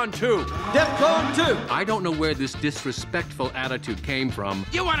DEFCON 2. DEFCON 2. I don't know where this disrespectful attitude came from.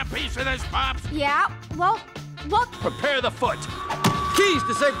 You want a piece of this, Pops? Yeah, well, look. Prepare the foot. Keys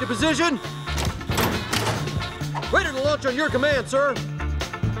to safety position. Ready to launch on your command, sir.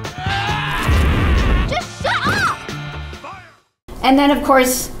 Just shut up! And then, of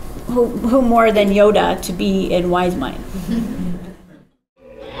course, who more than Yoda to be in Wise Mind?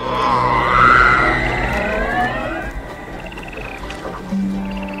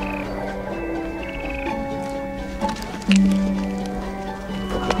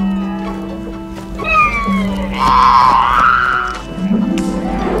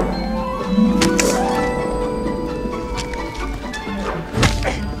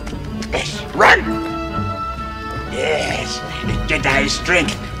 Jedi's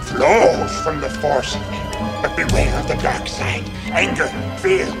strength flows from the Force, but beware of the dark side. Anger,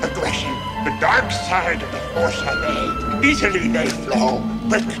 fear, aggression. The dark side of the Force are they. Easily they flow,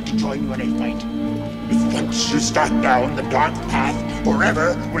 quick to join you in a fight. If once you start down the dark path,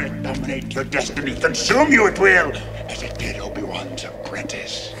 forever will it dominate your destiny. Consume you it will, as it did Obi-Wan's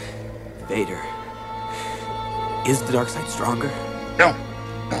apprentice. Vader, is the dark side stronger? No.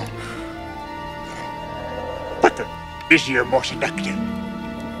 But the easier, more seductive.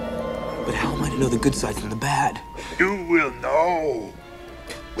 But how am I to know the good side from the bad? You will know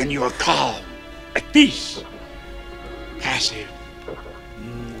when you are calm, at peace, passive.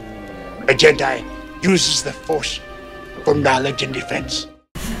 A Jedi uses the Force for knowledge and defense.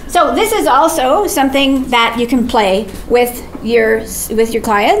 So this is also something that you can play with your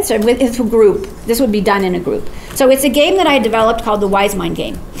clients or with a group. This would be done in a group. So it's a game that I developed called the Wise Mind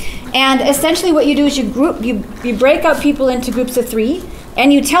game. And essentially what you do is you break up people into groups of 3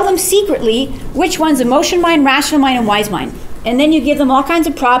 and you tell them secretly which one's emotion mind, rational mind, and wise mind. And then you give them all kinds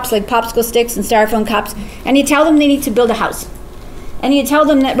of props like popsicle sticks and styrofoam cups, and you tell them they need to build a house. And you tell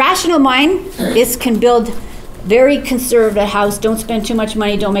them that rational mind can build very conserved a house, don't spend too much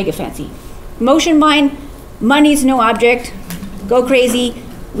money, don't make it fancy. Emotion mind, money's no object, go crazy,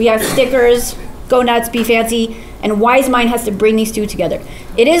 we have stickers, go nuts, be fancy, and wise mind has to bring these two together.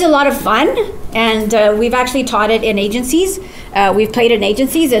 It is a lot of fun, and we've actually taught it in agencies. We've played in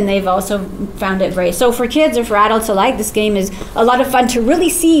agencies, and they've also found it very, so for kids or for adults alike, this game is a lot of fun to really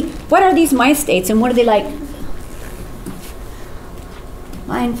see what are these mind states and what are they like.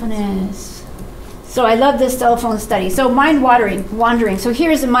 Mindfulness. So I love this cell phone study. So mind wandering. So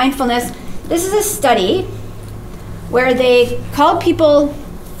here's a mindfulness. This is a study where they called people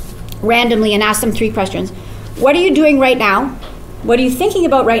randomly and asked them 3 questions. What are you doing right now? What are you thinking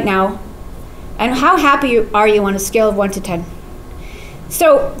about right now? And how happy are you on a scale of 1 to 10?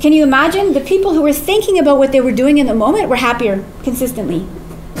 So can you imagine the people who were thinking about what they were doing in the moment were happier consistently.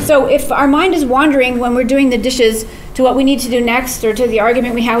 So if our mind is wandering when we're doing the dishes to what we need to do next, or to the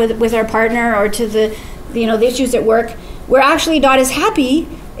argument we have with our partner, or to the issues at work, we're actually not as happy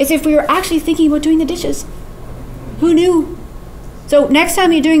as if we were actually thinking about doing the dishes. Who knew? So next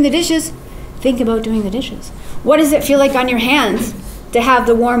time you're doing the dishes, think about doing the dishes. What does it feel like on your hands to have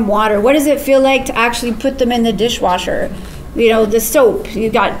the warm water? What does it feel like to actually put them in the dishwasher? You know, the soap, you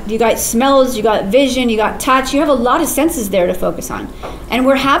got smells, you got vision, you got touch, you have a lot of senses there to focus on. And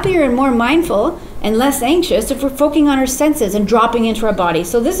we're happier and more mindful and less anxious if we're focusing on our senses and dropping into our body.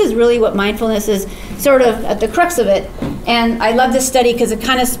 So this is really what mindfulness is, sort of at the crux of it. And I love this study because it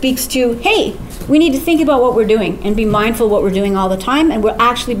kind of speaks to, hey, we need to think about what we're doing and be mindful of what we're doing all the time, and we'll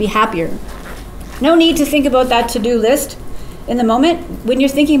actually be happier. No need to think about that to-do list in the moment. When you're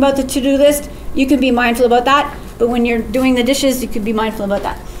thinking about the to-do list, you can be mindful about that. But when you're doing the dishes, you could be mindful about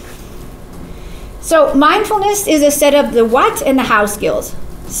that. So mindfulness is a set of the what and the how skills.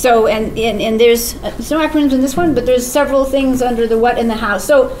 So, and there's no acronyms in this one, but there's several things under the what and the how.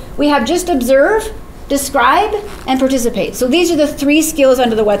 So we have just observe, describe, and participate. So these are the 3 skills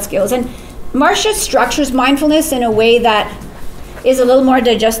under the what skills. And Marcia structures mindfulness in a way that is a little more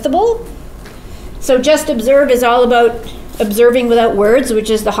digestible. So just observe is all about observing without words, which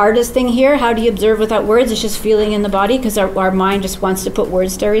is the hardest thing here. How do you observe without words? It's just feeling in the body, because our mind just wants to put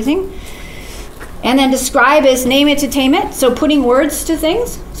words to everything. And then describe is name it to tame it. So putting words to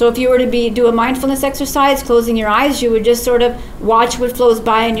things. So if you were to do a mindfulness exercise, closing your eyes, you would just sort of watch what flows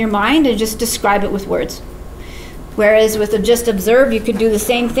by in your mind and just describe it with words. Whereas with the just observe, you could do the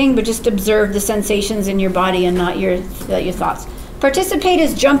same thing, but just observe the sensations in your body and not your thoughts. Participate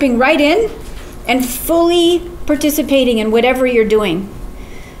is jumping right in and fully participating in whatever you're doing.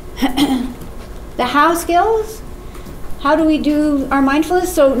 The how skills, how do we do our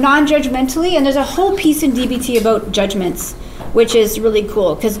mindfulness? So non-judgmentally, and there's a whole piece in DBT about judgments, which is really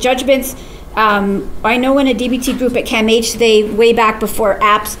cool, because judgments, I know in a DBT group at CAMH, they, way back before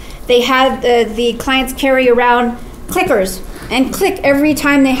apps, they had the clients carry around clickers and click every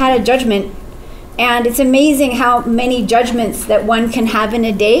time they had a judgment. And it's amazing how many judgments that one can have in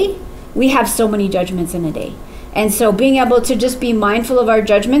a day. We have so many judgments in a day. And so being able to just be mindful of our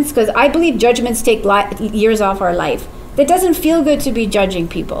judgments, because I believe judgments take years off our life. It doesn't feel good to be judging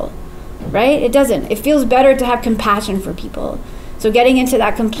people, right? It doesn't. It feels better to have compassion for people. So getting into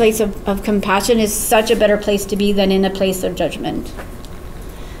that place of compassion is such a better place to be than in a place of judgment.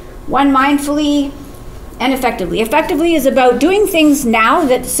 One, mindfully and effectively. Effectively is about doing things now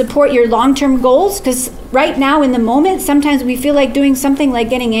that support your long-term goals, because right now in the moment, sometimes we feel like doing something like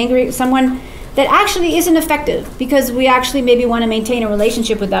getting angry at someone that actually isn't effective, because we actually maybe want to maintain a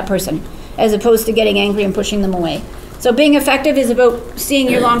relationship with that person as opposed to getting angry and pushing them away. So being effective is about seeing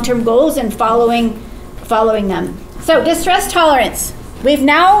your long-term goals and following them. So distress tolerance. We've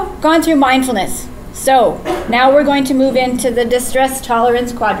now gone through mindfulness. So now we're going to move into the distress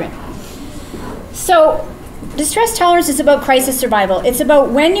tolerance quadrant. So distress tolerance is about crisis survival. It's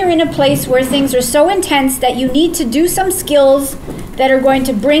about when you're in a place where things are so intense that you need to do some skills that are going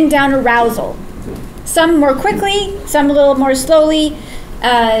to bring down arousal. Some more quickly, some a little more slowly.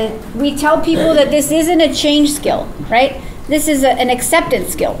 We tell people that this isn't a change skill, right? This is an acceptance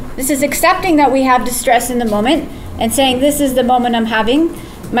skill. This is accepting that we have distress in the moment and saying, this is the moment I'm having.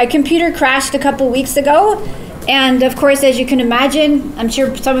 My computer crashed a couple weeks ago. And of course, as you can imagine, I'm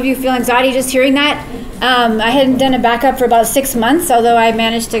sure some of you feel anxiety just hearing that. I hadn't done a backup for about 6 months, although I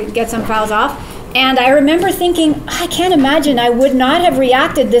managed to get some files off. And I remember thinking, I can't imagine I would not have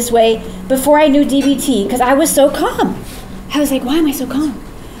reacted this way before I knew DBT, because I was so calm. I was like, why am I so calm?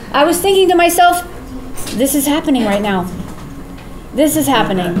 I was thinking to myself, this is happening right now. This is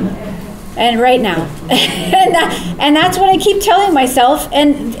happening. And right now. and that's what I keep telling myself.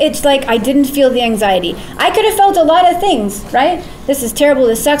 And it's like I didn't feel the anxiety. I could have felt a lot of things, right? This is terrible.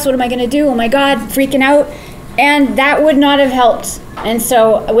 This sucks. What am I going to do? Oh my God, freaking out. And that would not have helped. And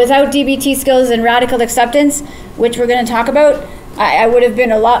so without DBT skills and radical acceptance, which we're going to talk about, I would have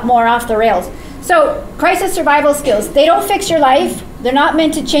been a lot more off the rails. So crisis survival skills, they don't fix your life. They're not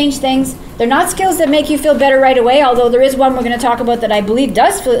meant to change things. They're not skills that make you feel better right away, although there is one we're going to talk about that I believe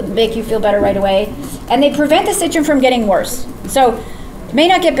does make you feel better right away. And they prevent the situation from getting worse. So it may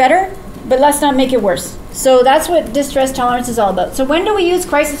not get better, but let's not make it worse. So that's what distress tolerance is all about. So when do we use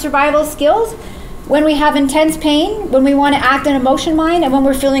crisis survival skills? When we have intense pain, when we want to act in emotion mind, and when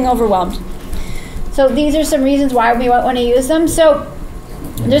we're feeling overwhelmed. So these are some reasons why we want to use them. So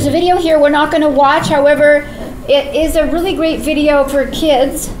there's a video here we're not going to watch. However, it is a really great video for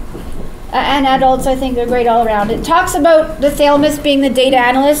kids and adults. I think they're great all around. It talks about the thalamus being the data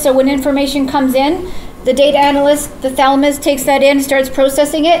analyst. So when information comes in, the data analyst, the thalamus takes that in, starts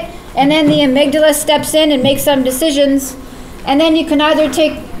processing it, and then the amygdala steps in and makes some decisions. And then you can either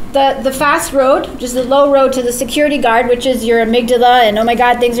take the fast road, which is the low road, to the security guard, which is your amygdala, and oh my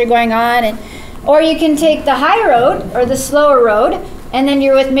God, things are going on. Or you can take the high road, or the slower road, and then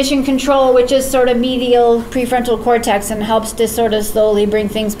you're with mission control, which is sort of medial prefrontal cortex and helps to sort of slowly bring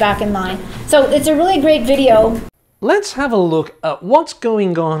things back in line. So it's a really great video. Let's have a look at what's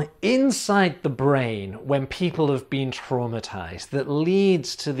going on inside the brain when people have been traumatized that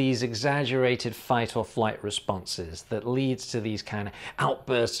leads to these exaggerated fight or flight responses, that leads to these kind of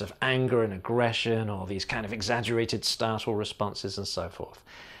outbursts of anger and aggression, or these kind of exaggerated startle responses and so forth.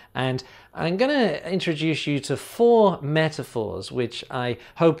 And I'm going to introduce you to 4 metaphors which I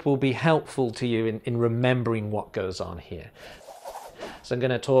hope will be helpful to you in remembering what goes on here. So I'm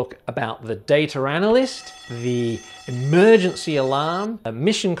going to talk about the data analyst, the emergency alarm,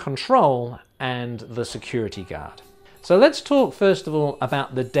 mission control, and the security guard. So let's talk first of all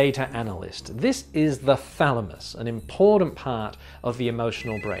about the data analyst. This is the thalamus, an important part of the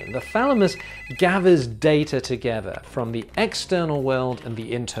emotional brain. The thalamus gathers data together from the external world and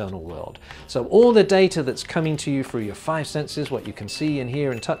the internal world. So all the data that's coming to you through your 5 senses, what you can see and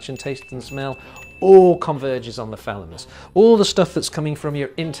hear and touch and taste and smell, all converges on the thalamus. All the stuff that's coming from your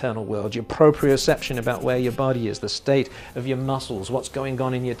internal world, your proprioception about where your body is, the state of your muscles, what's going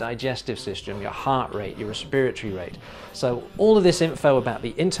on in your digestive system, your heart rate, your respiratory rate. So all of this info about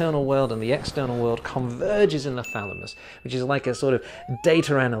the internal world and the external world converges in the thalamus, which is like a sort of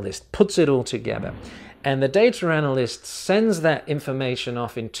data analyst, puts it all together. And the data analyst sends that information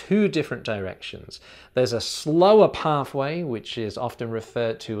off in two different directions. There's a slower pathway, which is often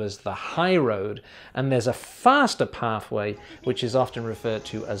referred to as the high road, and there's a faster pathway, which is often referred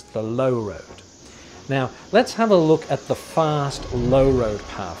to as the low road. Now, let's have a look at the fast low road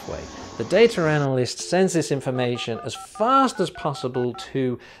pathway. The data analyst sends this information as fast as possible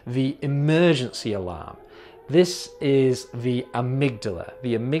to the emergency alarm. This is the amygdala.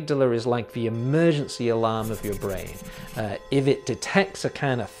 The amygdala is like the emergency alarm of your brain. If it detects a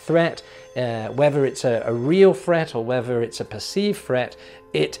kind of threat, whether it's a real threat or whether it's a perceived threat,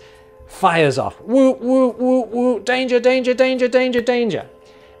 it fires off. Woo, woo, woo, woo, danger, danger, danger, danger, danger.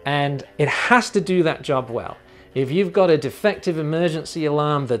 And it has to do that job well. If you've got a defective emergency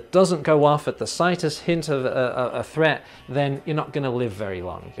alarm that doesn't go off at the slightest hint of a threat, then you're not going to live very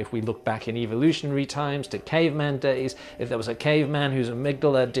long. If we look back in evolutionary times to caveman days, if there was a caveman whose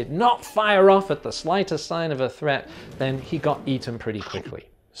amygdala did not fire off at the slightest sign of a threat, then he got eaten pretty quickly.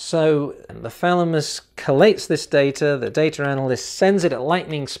 So the thalamus collates this data, the data analyst sends it at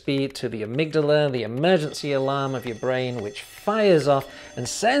lightning speed to the amygdala, the emergency alarm of your brain, which fires off and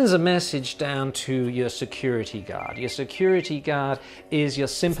sends a message down to your security guard. Your security guard is your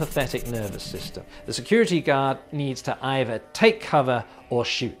sympathetic nervous system. The security guard needs to either take cover or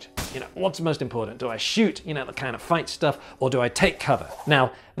shoot. What's most important? Do I shoot, the kind of fight stuff, or do I take cover?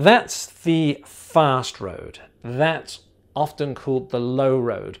 Now, that's the fast road. That's often called the low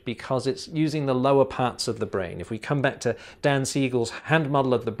road because it's using the lower parts of the brain. If we come back to Dan Siegel's hand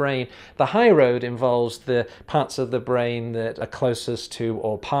model of the brain, the high road involves the parts of the brain that are closest to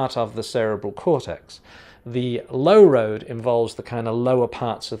or part of the cerebral cortex. The low road involves the kind of lower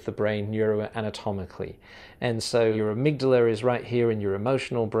parts of the brain neuroanatomically. And so your amygdala is right here in your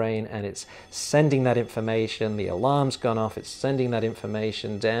emotional brain, and it's sending that information. The alarm's gone off. It's sending that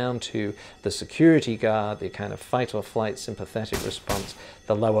information down to the security guard, the kind of fight or flight sympathetic response,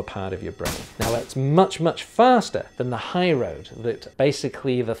 the lower part of your brain. Now that's much, much faster than the high road, that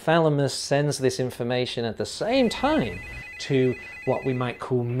basically the thalamus sends this information at the same time to what we might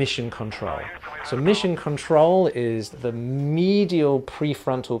call mission control. So mission control is the medial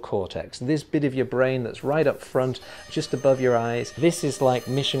prefrontal cortex, this bit of your brain that's right up front, just above your eyes. This is like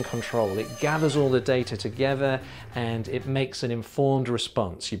mission control. It gathers all the data together and it makes an informed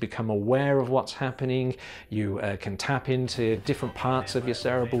response. You become aware of what's happening. You can tap into different parts of your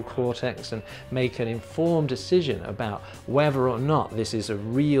cerebral cortex and make an informed decision about whether or not this is a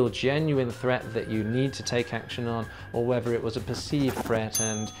real, genuine threat that you need to take action on, or whether it was a perceived threat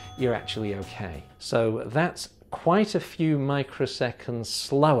and you're actually okay. So that's quite a few microseconds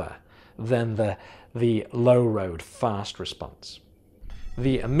slower than the low road fast response.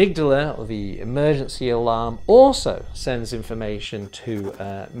 The amygdala, or the emergency alarm, also sends information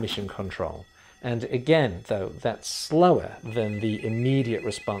to mission control. And again, though, that's slower than the immediate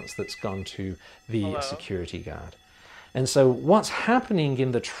response that's gone to the security guard. And so what's happening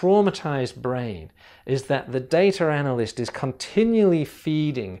in the traumatized brain is that the data analyst is continually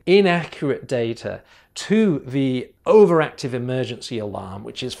feeding inaccurate data to the overactive emergency alarm,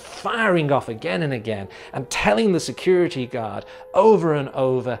 which is firing off again and again and telling the security guard over and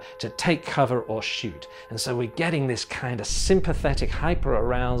over to take cover or shoot. And so we're getting this kind of sympathetic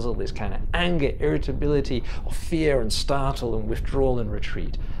hyperarousal, this kind of anger, irritability, or fear and startle and withdrawal and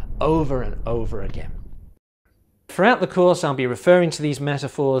retreat over and over again. Throughout the course, I'll be referring to these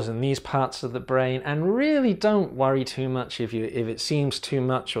metaphors and these parts of the brain, and really don't worry too much if it seems too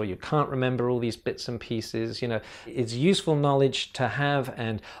much or you can't remember all these bits and pieces. It's useful knowledge to have,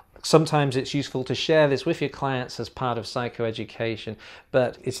 and sometimes it's useful to share this with your clients as part of psychoeducation,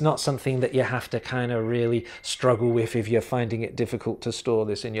 but it's not something that you have to kind of really struggle with if you're finding it difficult to store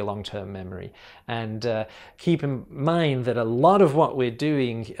this in your long-term memory. And keep in mind that a lot of what we're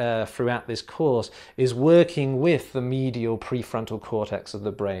doing throughout this course is working with the medial prefrontal cortex of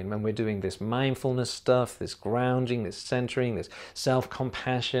the brain when we're doing this mindfulness stuff, this grounding, this centering, this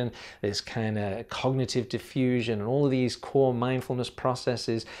self-compassion, this kind of cognitive diffusion, and all of these core mindfulness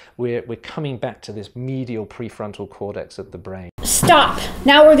processes. We're coming back to this medial prefrontal cortex of the brain. STOP.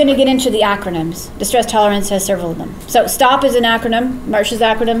 Now we're going to get into the acronyms. Distress tolerance has several of them. So STOP is an acronym, Marsh's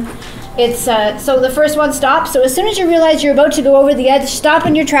acronym. It's so the first one, stop. So as soon as you realize you're about to go over the edge, stop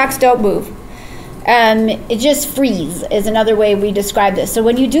in your tracks, don't move. Just freeze is another way we describe this. So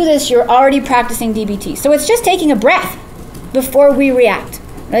when you do this, you're already practicing DBT. So it's just taking a breath before we react.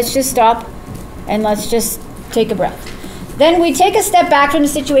 Let's just stop and let's just take a breath. Then we take a step back from the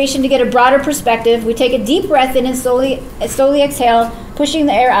situation to get a broader perspective. We take a deep breath in and slowly exhale, pushing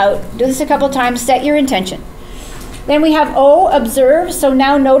the air out. Do this a couple times, set your intention. Then we have O, observe. So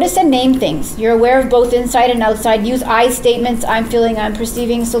now notice and name things. You're aware of both inside and outside. Use I statements, I'm feeling, I'm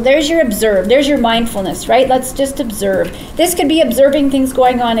perceiving. So there's your observe. There's your mindfulness, right? Let's just observe. This could be observing things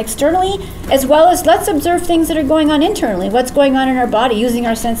going on externally, as well as let's observe things that are going on internally. What's going on in our body using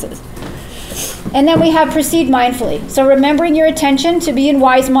our senses. And then we have proceed mindfully. So remembering your attention to be in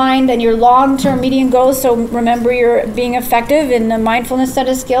wise mind and your long-term medium goals. So remember you're being effective in the mindfulness set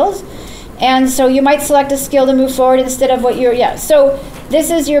of skills. And so you might select a skill to move forward instead of what you're, So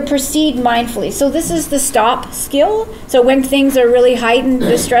this is your proceed mindfully. So this is the stop skill. So when things are really heightened,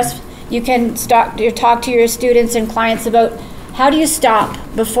 the stress, you can stop, you talk to your students and clients about how do you stop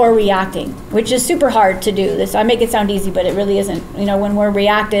before reacting, which is super hard to do. This, I make it sound easy, but it really isn't. You know, when we're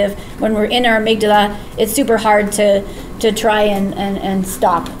reactive, when we're in our amygdala, it's super hard to try and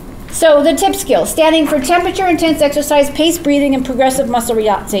stop. So the tip skill, standing for temperature, intense exercise, paced breathing, and progressive muscle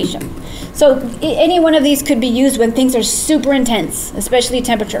relaxation. So any one of these could be used when things are super intense, especially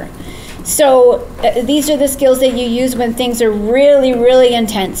temperature. So these are the skills that you use when things are really, really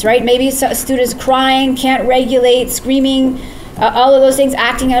intense, right? Maybe a student's crying, can't regulate, screaming, all of those things,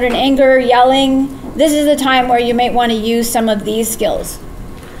 acting out in anger, yelling. This is the time where you might want to use some of these skills.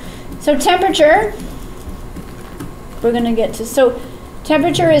 So temperature, we're going to get to, so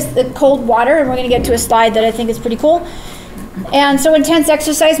temperature is the cold water, and we're going to get to a slide that I think is pretty cool. And so intense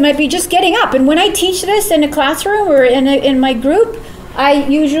exercise might be just getting up. And when I teach this in a classroom or in my group, I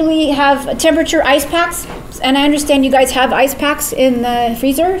usually have temperature ice packs. And I understand you guys have ice packs in the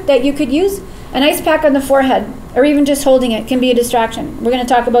freezer that you could use. An ice pack on the forehead, or even just holding it, can be a distraction. We're going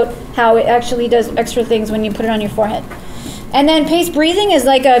to talk about how it actually does extra things when you put it on your forehead. And then paced breathing is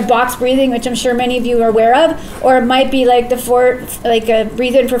like a box breathing, which I'm sure many of you are aware of, or it might be like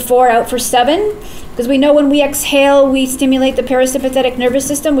breathe in for 4, out for 7, because we know when we exhale, we stimulate the parasympathetic nervous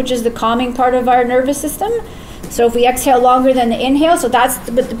system, which is the calming part of our nervous system. So if we exhale longer than the inhale, so that's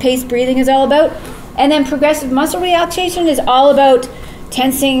what the paced breathing is all about. And then progressive muscle relaxation is all about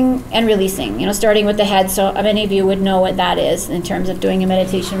tensing and releasing, you know, starting with the head. So many of you would know what that is in terms of doing a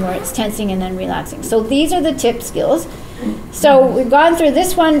meditation where it's tensing and then relaxing. So these are the tip skills. So we've gone through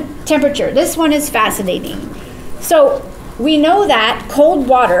this one, temperature. This one is fascinating. So we know that cold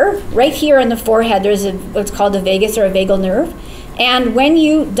water, right here on the forehead, there's what's called a vagus or a vagal nerve. And when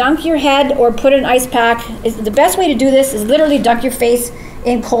you dunk your head or put an ice pack, the best way to do this is literally dunk your face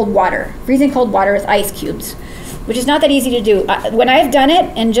in cold water. Freezing cold water with ice cubes, which is not that easy to do. When I've done it,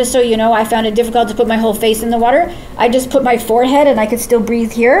 and just so you know, I found it difficult to put my whole face in the water, I just put my forehead and I could still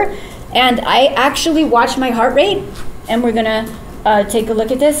breathe here. And I actually watched my heart rate, and we're gonna take a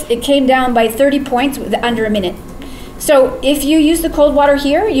look at this. It came down by 30 points under a minute. So if you use the cold water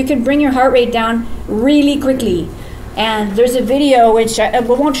here, you can bring your heart rate down really quickly. And there's a video, which I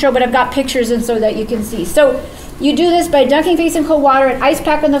won't show, but I've got pictures and so that you can see. So you do this by dunking face in cold water, an ice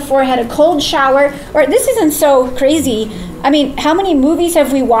pack on the forehead, a cold shower, or this isn't so crazy. I mean, how many movies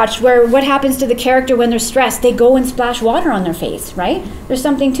have we watched where what happens to the character when they're stressed? They go and splash water on their face, right? There's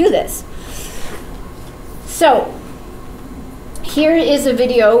something to this. So here is a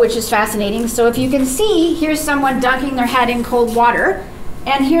video which is fascinating. So if you can see, here's someone dunking their head in cold water,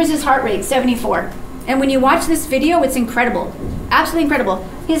 and here's his heart rate, 74. And when you watch this video, it's incredible, absolutely incredible.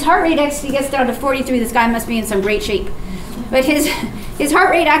 His heart rate actually gets down to 43. This guy must be in some great shape. But his heart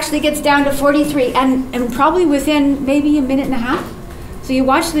rate actually gets down to 43, and probably within maybe a minute and a half. So you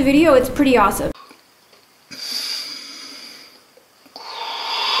watch the video, it's pretty awesome.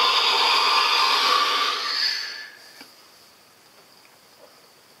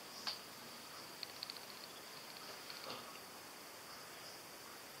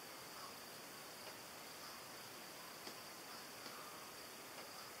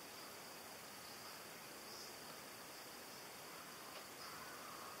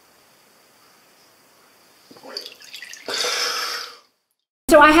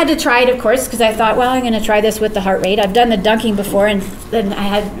 So I had to try it, of course, because I thought, well, I'm going to try this with the heart rate. I've done the dunking before, and then I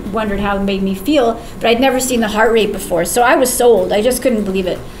had wondered how it made me feel, but I'd never seen the heart rate before. So I was sold. I just couldn't believe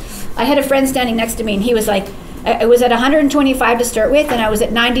it. I had a friend standing next to me, and he was like, I was at 125 to start with, and I was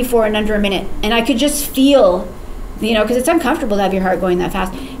at 94 in under a minute. And I could just feel, you know, because it's uncomfortable to have your heart going that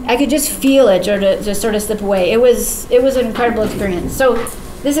fast. I could just feel it just sort of slip away. It was an incredible experience. So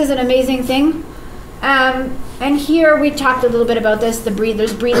this is an amazing thing. And here we talked a little bit about this.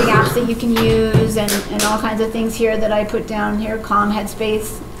 There's breathing apps that you can use, and all kinds of things here that I put down here. Calm,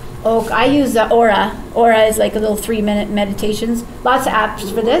 Headspace, Oak. I use Aura. Aura is like a little 3-minute meditations. Lots of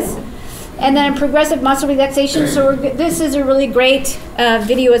apps for this. And then progressive muscle relaxation. So this is a really great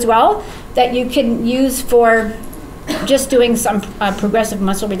video as well that you can use for just doing some progressive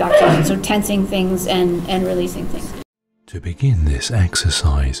muscle relaxation. So tensing things and releasing things. To begin this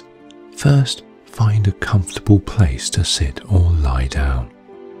exercise, first find a comfortable place to sit or lie down.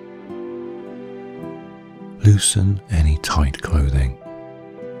 Loosen any tight clothing.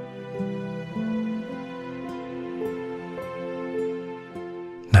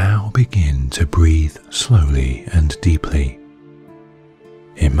 Now begin to breathe slowly and deeply.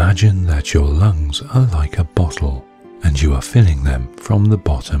 Imagine that your lungs are like a bottle and you are filling them from the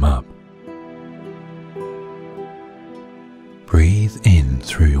bottom up. Breathe in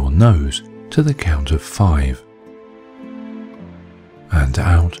through your nose to the count of 5 and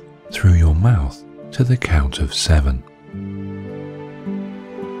out through your mouth to the count of 7.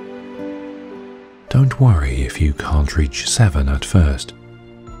 Don't worry if you can't reach 7 at first.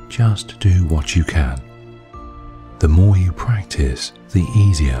 Just do what you can. The more you practice, the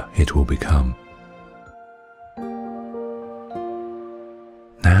easier it will become.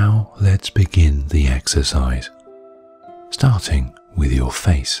 Now let's begin the exercise, starting with your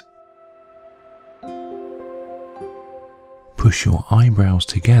face. Push your eyebrows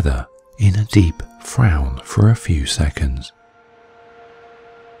together in a deep frown for a few seconds.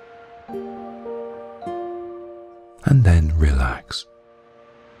 And then relax.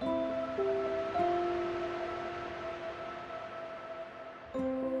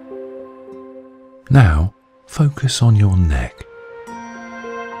 Now focus on your neck.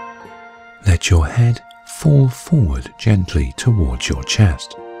 Let your head fall forward gently towards your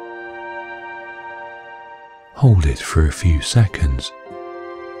chest. Hold it for a few seconds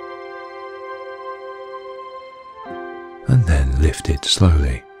and then lift it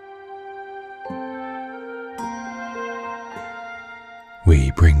slowly.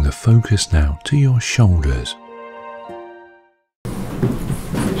 We bring the focus now to your shoulders.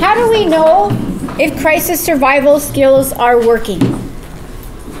 How do we know if crisis survival skills are working?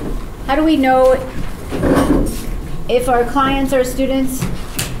 How do we know if our clients or students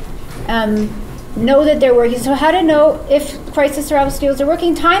know that they're working? So how to know if crisis survival skills are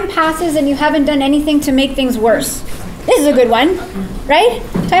working? Time passes and you haven't done anything to make things worse. This is a good one, right?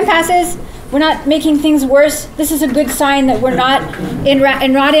 Time passes, we're not making things worse. This is a good sign that we're not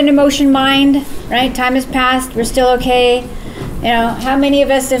in emotion mind, right? Time has passed, we're still okay. You know, how many of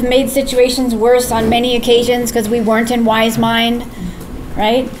us have made situations worse on many occasions because we weren't in wise mind,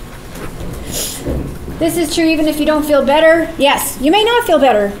 right? This is true even if you don't feel better. Yes, you may not feel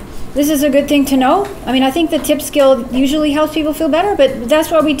better. This is a good thing to know. I mean, I think the tip skill usually helps people feel better, but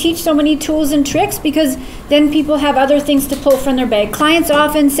that's why we teach so many tools and tricks, because then people have other things to pull from their bag. Clients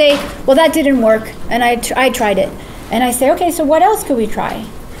often say, well, that didn't work, and I tried it. And I say, okay, so what else could we try?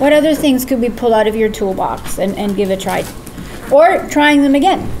 What other things could we pull out of your toolbox and give a try? Or trying them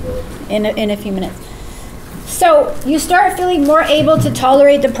again in a few minutes. So you start feeling more able to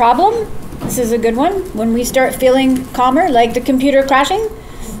tolerate the problem. This is a good one. When we start feeling calmer, like the computer crashing,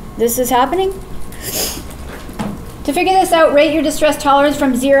 this is happening. To figure this out, rate your distress tolerance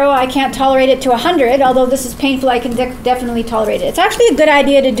from 0, I can't tolerate it, to 100. Although this is painful, I can definitely tolerate it. It's actually a good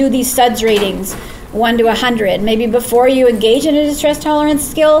idea to do these SUDS ratings, 1 to 100, maybe before you engage in a distress tolerance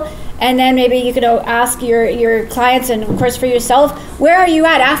skill. And then maybe you could ask your clients, and of course for yourself, where are you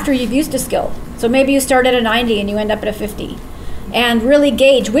at after you've used a skill? So maybe you start at a 90 and you end up at a 50. And really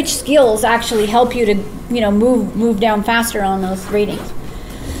gauge which skills actually help you to, move down faster on those ratings.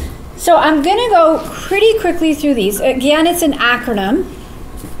 So I'm gonna go pretty quickly through these. Again, it's an acronym.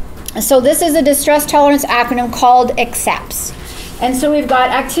 So this is a distress tolerance acronym called ACCEPTS. And so we've got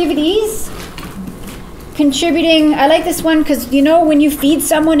activities, contributing. I like this one because when you feed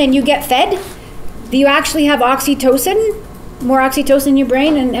someone and you get fed, you actually have oxytocin, more oxytocin in your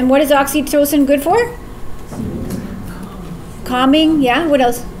brain. And what is oxytocin good for? Calming, yeah. What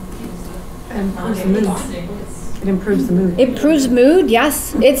else? It improves the mood. Improves mood,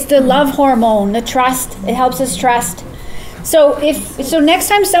 yes. It's the love hormone, the trust. It helps us trust. So next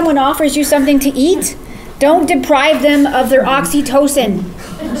time someone offers you something to eat, don't deprive them of their oxytocin.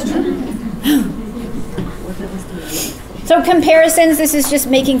 So comparisons, this is just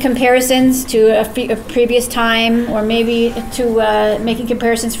making comparisons to a previous time, or maybe to making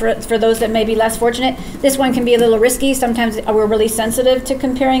comparisons for those that may be less fortunate. This one can be a little risky. Sometimes we're really sensitive to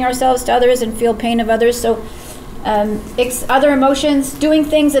comparing ourselves to others and feel pain of others. So Other emotions, doing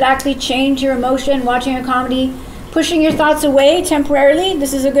things that actually change your emotion, watching a comedy, pushing your thoughts away temporarily.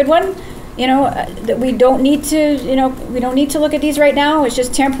 This is a good one. You know, that we don't need to, we don't need to look at these right now. It's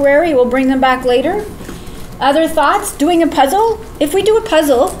just temporary. We'll bring them back later. Other thoughts, doing a puzzle. If we do a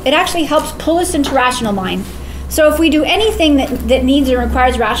puzzle, it actually helps pull us into rational mind. So if we do anything that needs or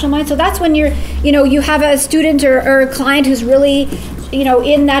requires rational mind, so that's when you're, you have a student or a client who's really,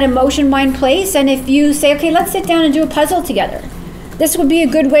 in that emotion mind place, and if you say, okay, let's sit down and do a puzzle together. This would be a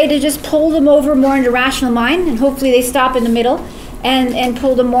good way to just pull them over more into rational mind, and hopefully they stop in the middle and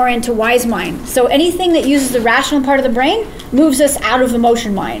pull them more into wise mind. So anything that uses the rational part of the brain moves us out of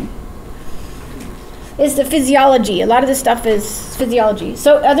emotion mind. It's the physiology. A lot of this stuff is physiology.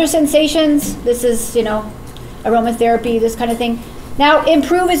 So other sensations, this is, aromatherapy, this kind of thing. Now,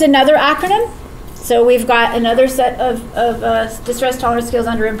 IMPROVE is another acronym. So we've got another set of distress tolerance skills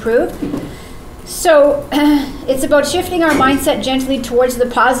under IMPROVE. So it's about shifting our mindset gently towards the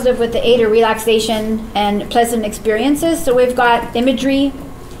positive with the aid of relaxation and pleasant experiences. So we've got imagery.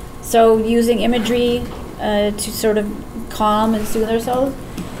 So using imagery to sort of calm and soothe ourselves.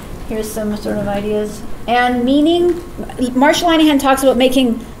 Here's some sort of ideas. And meaning, Marsha Linehan talks about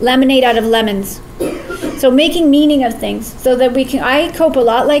making lemonade out of lemons. So making meaning of things so that we can, I cope a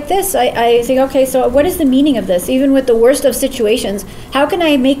lot like this. I think, okay, so what is the meaning of this? Even with the worst of situations, how can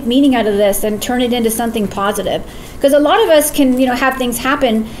I make meaning out of this and turn it into something positive? Because a lot of us can, have things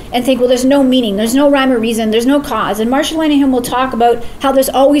happen and think, well, there's no meaning, there's no rhyme or reason, there's no cause. And Marsha Linehan will talk about how there's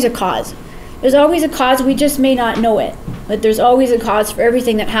always a cause. There's always a cause, we just may not know it. But there's always a cause for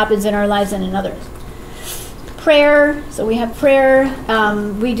everything that happens in our lives and in others. Prayer, so we have prayer.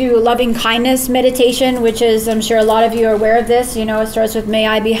 We do loving kindness meditation, which is, I'm sure a lot of you are aware of this. It starts with may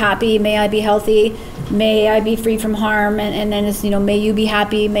I be happy, may I be healthy, may I be free from harm, and then it's, may you be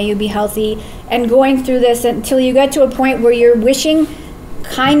happy, may you be healthy. And going through this until you get to a point where you're wishing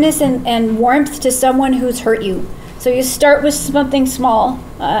kindness and warmth to someone who's hurt you. So you start with something small,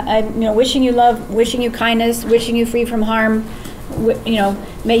 wishing you love, wishing you kindness, wishing you free from harm,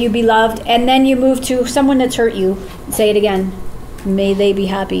 may you be loved, and then you move to someone that's hurt you. Say it again. May they be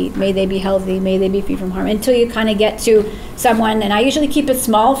happy, may they be healthy, may they be free from harm, until you kind of get to someone. And I usually keep it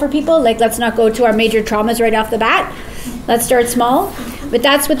small for people, like let's not go to our major traumas right off the bat. Let's start small. But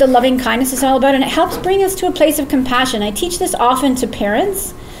that's what the loving kindness is all about, and it helps bring us to a place of compassion. I teach this often to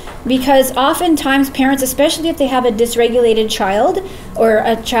parents, because oftentimes parents, especially if they have a dysregulated child or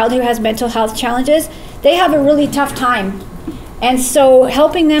a child who has mental health challenges, they have a really tough time. And so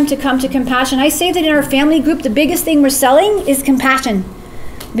helping them to come to compassion, I say that in our family group, the biggest thing we're selling is compassion.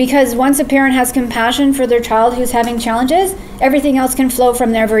 Because once a parent has compassion for their child who's having challenges, everything else can flow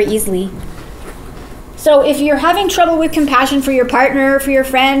from there very easily. So if you're having trouble with compassion for your partner, for your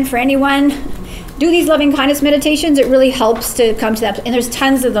friend, for anyone, do these loving kindness meditations. It really helps to come to that. And there's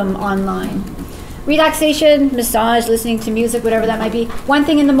tons of them online. Relaxation, massage, listening to music, whatever that might be. One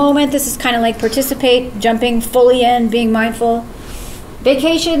thing in the moment, this is kind of like participate, jumping fully in, being mindful.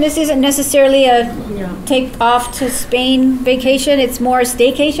 Vacation, this isn't necessarily a take off to Spain vacation, it's more a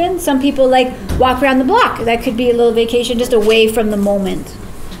staycation. Some people like walk around the block. That could be a little vacation just away from the moment.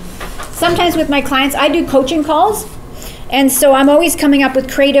 Sometimes with my clients, I do coaching calls. And so I'm always coming up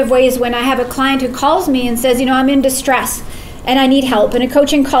with creative ways when I have a client who calls me and says, I'm in distress and I need help. And a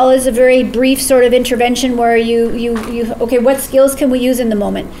coaching call is a very brief sort of intervention where okay, what skills can we use in the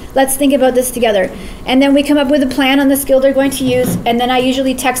moment? Let's think about this together. And then we come up with a plan on the skill they're going to use, and then I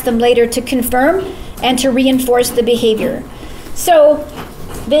usually text them later to confirm and to reinforce the behavior. So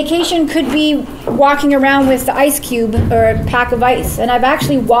vacation could be walking around with the ice cube or a pack of ice. And I've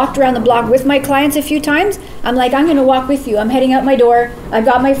actually walked around the block with my clients a few times. I'm like, I'm gonna walk with you. I'm heading out my door. I've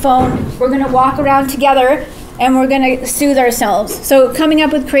got my phone. We're gonna walk around together and we're gonna soothe ourselves. So coming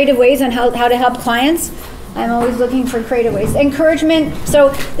up with creative ways on how to help clients. I'm always looking for creative ways. Encouragement. So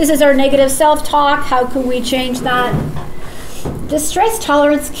this is our negative self-talk. How can we change that? Distress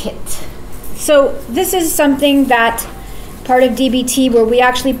tolerance kit. So this is something that part of DBT where we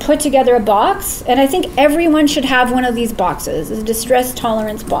actually put together a box, and I think everyone should have one of these boxes, a distress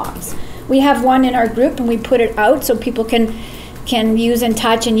tolerance box. We have one in our group and we put it out so people can use and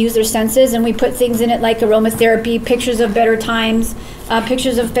touch and use their senses, and we put things in it like aromatherapy, pictures of better times,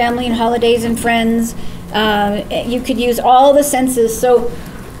 pictures of family and holidays and friends. You could use all the senses. So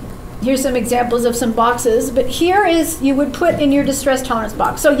here's some examples of some boxes, but here is, you would put in your distress tolerance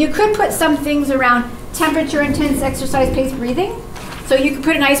box. So you could put some things around temperature, intense exercise, paced breathing. So you could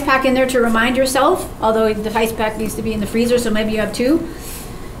put an ice pack in there to remind yourself, although the ice pack needs to be in the freezer, so maybe you have two.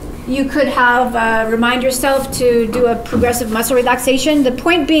 You could have remind yourself to do a progressive muscle relaxation. The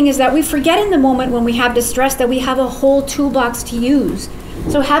point being is that we forget in the moment when we have distress that we have a whole toolbox to use.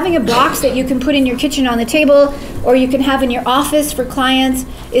 So having a box that you can put in your kitchen on the table, or you can have in your office for clients,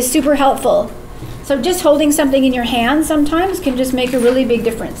 is super helpful. So just holding something in your hand sometimes can just make a really big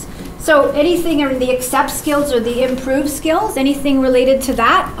difference. So anything or the accept skills or the improve skills, anything related to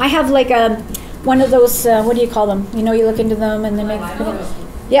that. I have like one of those, what do you call them? You know, you look into them and they make,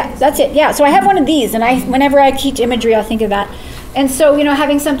 yeah, that's it. Yeah, so I have one of these, and whenever I teach imagery, I'll think of that. And so, you know,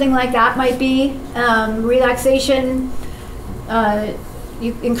 having something like that might be relaxation,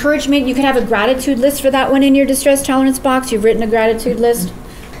 encouragement. You can have a gratitude list for that one in your distress tolerance box. You've written a gratitude list.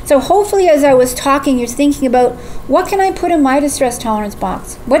 So hopefully as I was talking, you're thinking about, what can I put in my distress tolerance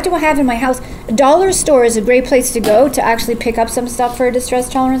box? What do I have in my house? A dollar store is a great place to go to actually pick up some stuff for a distress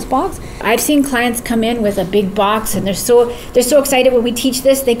tolerance box. I've seen clients come in with a big box, and they're so excited when we teach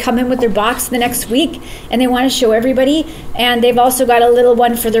this. They come in with their box the next week and they want to show everybody, and they've also got a little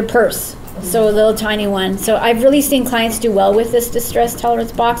one for their purse. So a little tiny one. So I've really seen clients do well with this distress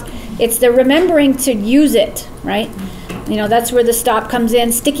tolerance box. It's the remembering to use it, right? You know, that's where the stop comes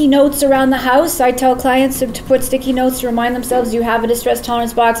in. Sticky notes around the house. I tell clients to put sticky notes to remind themselves you have a distress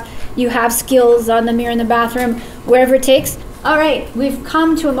tolerance box. You have skills on the mirror in the bathroom, wherever it takes. All right, we've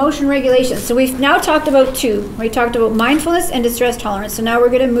come to emotion regulation. So we've now talked about two. We talked about mindfulness and distress tolerance. So now we're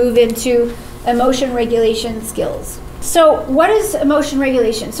going to move into emotion regulation skills. So what is emotion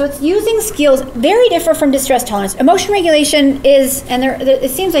regulation? So it's using skills very different from distress tolerance. Emotion regulation is, and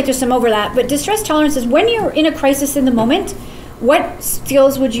it seems like there's some overlap, but distress tolerance is when you're in a crisis in the moment, what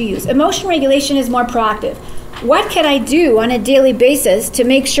skills would you use? Emotion regulation is more proactive. What can I do on a daily basis to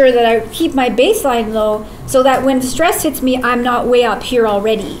make sure that I keep my baseline low so that when stress hits me, I'm not way up here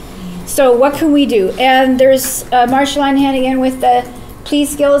already? So what can we do? And there's Marshall Linehan again with the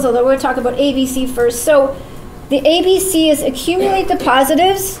please skills, although we'll talk about ABC first. So the ABC is accumulate the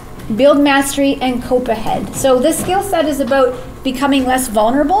positives, build mastery, and cope ahead. So this skill set is about becoming less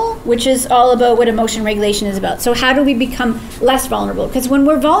vulnerable, which is all about what emotion regulation is about. So how do we become less vulnerable? Because when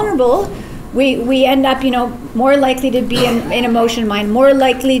we're vulnerable, we end up, you know, more likely to be in emotion mind, more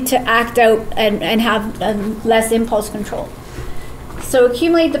likely to act out and have less impulse control. So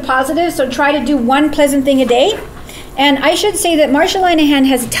accumulate the positives. So try to do one pleasant thing a day. And I should say that Marshall Linehan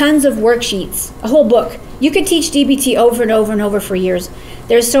has tons of worksheets, a whole book. You could teach DBT over and over and over for years.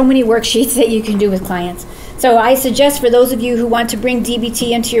 There's so many worksheets that you can do with clients. So I suggest for those of you who want to bring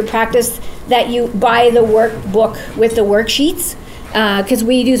DBT into your practice that you buy the workbook with the worksheets, because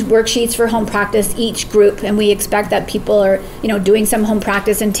we use worksheets for home practice each group, and we expect that people are, you know, doing some home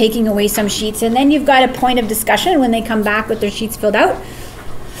practice and taking away some sheets, and then you've got a point of discussion when they come back with their sheets filled out.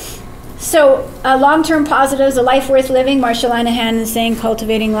 So long-term positives, a life worth living. Marshall Linehan is saying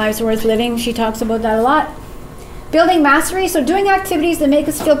cultivating lives worth living. She talks about that a lot. Building mastery, so doing activities that make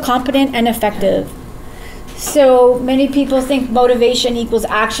us feel competent and effective. So many people think motivation equals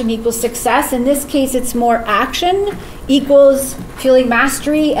action equals success. In this case, it's more action equals feeling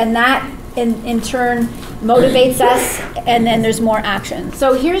mastery, and that in turn motivates us, and then there's more action.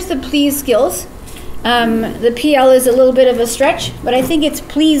 So here's the please skills. The PL is a little bit of a stretch, but I think it's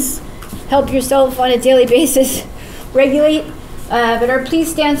please help yourself on a daily basis regulate. But our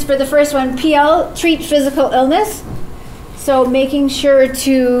please stands for the first one, PL, treat physical illness. So making sure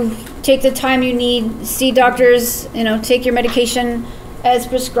to take the time you need, see doctors, you know, take your medication as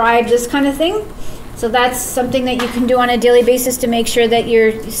prescribed, this kind of thing. So that's something that you can do on a daily basis to make sure that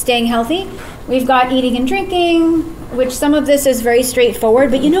you're staying healthy. We've got eating and drinking, which some of this is very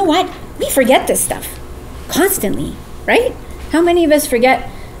straightforward, but you know what? We forget this stuff constantly, right? How many of us forget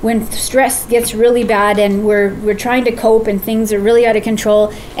when stress gets really bad and we're trying to cope and things are really out of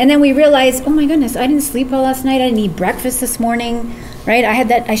control, and then we realize, oh my goodness, I didn't sleep well last night, I didn't eat breakfast this morning, right?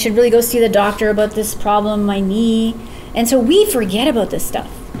 I should really go see the doctor about this problem, my knee. And so we forget about this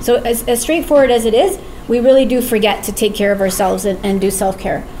stuff. So as straightforward as it is, we really do forget to take care of ourselves and do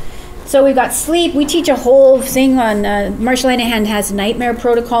self-care. So we've got sleep. We teach a whole thing on, Marshall Linehan has nightmare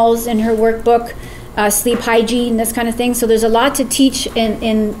protocols in her workbook, sleep hygiene, this kind of thing. So there's a lot to teach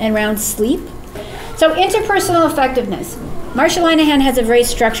in around sleep. So interpersonal effectiveness. Marshall Linehan has a very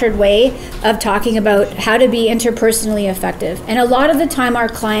structured way of talking about how to be interpersonally effective. And a lot of the time our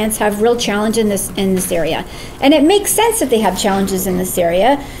clients have real challenge in this area. And it makes sense that they have challenges in this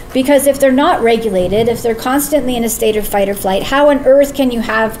area, because if they're not regulated, if they're constantly in a state of fight or flight, how on earth can you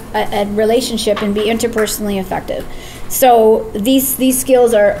have a relationship and be interpersonally effective? So these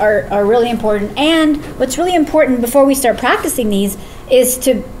skills are really important. And what's really important before we start practicing these is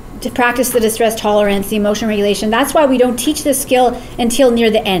to to practice the distress tolerance, the emotional regulation. That's why we don't teach this skill until near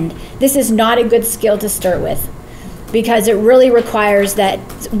the end. This is not a good skill to start with, because it really requires that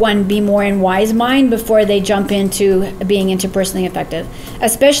one be more in wise mind before they jump into being interpersonally effective.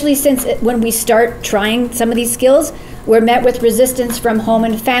 Especially since when we start trying some of these skills, we're met with resistance from home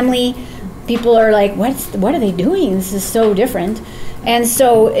and family. People are like, what are they doing? This is so different. And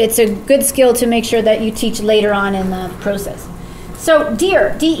so it's a good skill to make sure that you teach later on in the process. So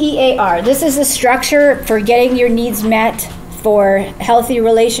DEAR, D-E-A-R, this is a structure for getting your needs met, for healthy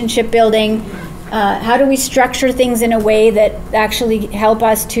relationship building. How do we structure things in a way that actually help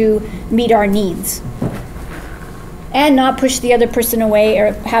us to meet our needs and not push the other person away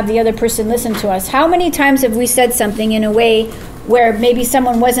or have the other person listen to us? How many times have we said something in a way where maybe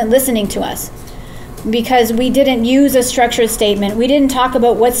someone wasn't listening to us because we didn't use a structured statement? We didn't talk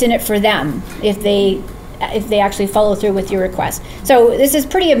about what's in it for them if they actually follow through with your request. So this is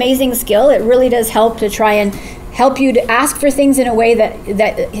pretty amazing skill. It really does help to try and help you to ask for things in a way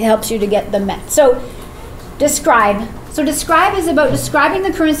that helps you to get them met. So describe. So describe is about describing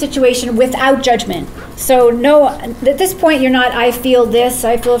the current situation without judgment. So no, at this point you're not, I feel this,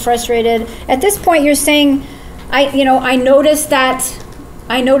 I feel frustrated. At this point you're saying, I notice that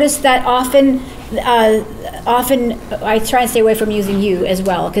often I try and stay away from using you as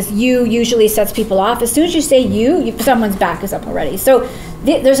well, because you usually sets people off. As soon as you say you, someone's back is up already. So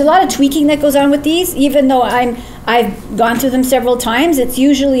there's a lot of tweaking that goes on with these. Even though I've gone through them several times, it's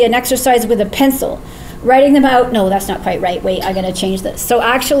usually an exercise with a pencil, writing them out. No, that's not quite right. Wait, I'm going to change this. So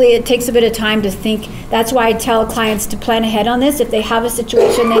actually it takes a bit of time to think. That's why I tell clients to plan ahead on this. If they have a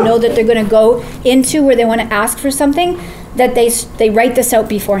situation they know that they're going to go into where they want to ask for something, that they write this out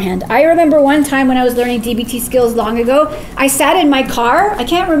beforehand. I remember one time when I was learning DBT skills long ago, I sat in my car. I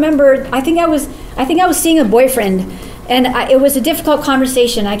can't remember. I think I was seeing a boyfriend, and it was a difficult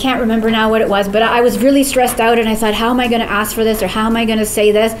conversation. I can't remember now what it was, but I was really stressed out, and I thought, how am I going to ask for this, or how am I going to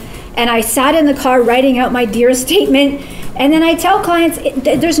say this? And I sat in the car writing out my dear statement. And then I tell clients,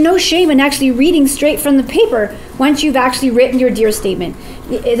 there's no shame in actually reading straight from the paper once you've actually written your dear statement.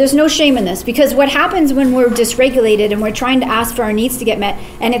 There's no shame in this, because what happens when we're dysregulated and we're trying to ask for our needs to get met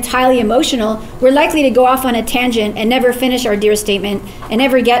and it's highly emotional, we're likely to go off on a tangent and never finish our dear statement and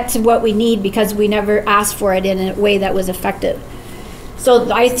never get to what we need because we never asked for it in a way that was effective.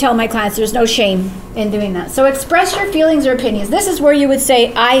 So I tell my clients there's no shame in doing that. So express your feelings or opinions. This is where you would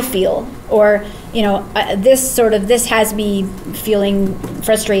say, I feel, or this has me feeling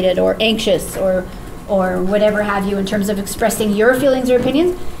frustrated or anxious or whatever have you in terms of expressing your feelings or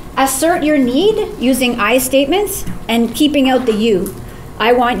opinions. Assert your need using I statements and keeping out the you.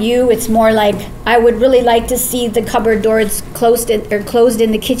 I want you, it's more like, I would really like to see the cupboard doors closed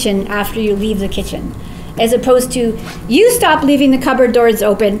in the kitchen after you leave the kitchen. As opposed to, you stop leaving the cupboard doors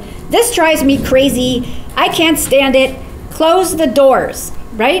open. This drives me crazy. I can't stand it. Close the doors,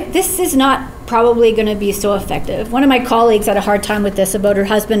 right? This is not probably going to be so effective. One of my colleagues had a hard time with this about her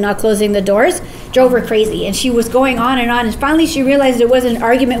husband not closing the doors. Drove her crazy. And she was going on. And finally she realized it wasn't an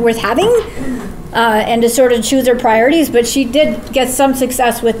argument worth having and to sort of choose her priorities. But she did get some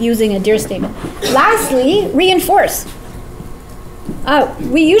success with using a dear statement. Lastly, reinforce.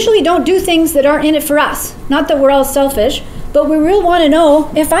 We usually don't do things that aren't in it for us. Not that we're all selfish, but we really want to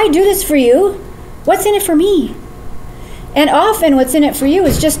know, if I do this for you, what's in it for me? And often what's in it for you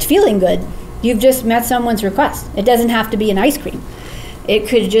is just feeling good. You've just met someone's request. It doesn't have to be an ice cream. It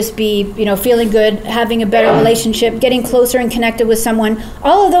could just be, feeling good, having a better relationship, getting closer and connected with someone.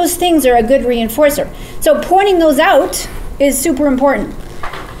 All of those things are a good reinforcer. So pointing those out is super important.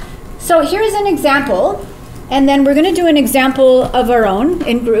 So here's an example. And then we're going to do an example of our own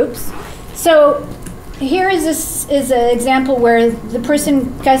in groups. So here is an example where the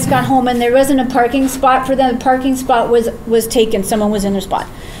person just got home and there wasn't a parking spot for them. The parking spot was taken. Someone was in their spot.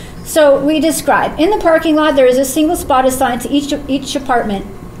 So we describe, in the parking lot there is a single spot assigned to each apartment.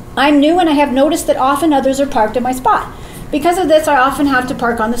 I'm new and I have noticed that often others are parked in my spot. Because of this, I often have to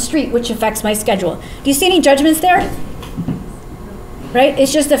park on the street, which affects my schedule. Do you see any judgments there? Right?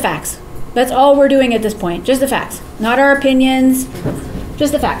 It's just the facts. That's all we're doing at this point, just the facts. Not our opinions,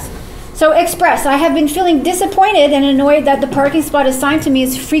 just the facts. So express, I have been feeling disappointed and annoyed that the parking spot assigned to me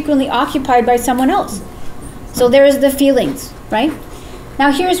is frequently occupied by someone else. So there's the feelings, right?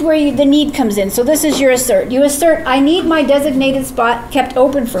 Now here's where the need comes in. So this is your assert. You assert, I need my designated spot kept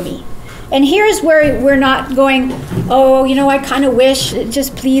open for me. And here's where we're not going, oh, I kind of wish,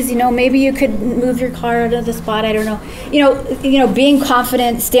 just please, maybe you could move your car out of the spot, I don't know. Being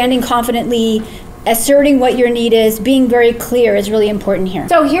confident, standing confidently, asserting what your need is, being very clear is really important here.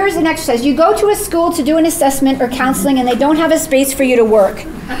 So here's an exercise. You go to a school to do an assessment or counseling and they don't have a space for you to work.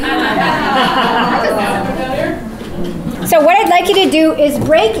 So what I'd like you to do is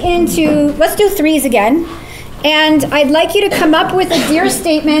break into, let's do threes again. And I'd like you to come up with a dear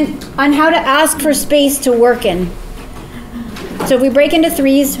statement on how to ask for space to work in. So if we break into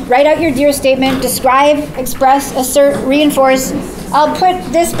threes, write out your dear statement, describe, express, assert, reinforce. I'll put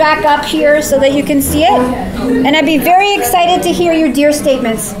this back up here so that you can see it. And I'd be very excited to hear your dear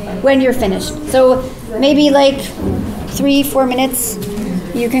statements when you're finished. So maybe like 3-4 minutes,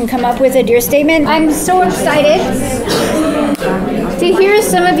 you can come up with a dear statement. I'm so excited to hear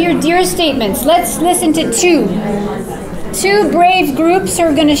some of your dear statements. Let's listen to two. Two brave groups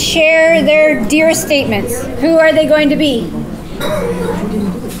are going to share their dear statements. Who are they going to be?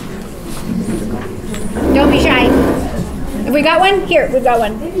 Don't be shy. Have we got one? Here, we've got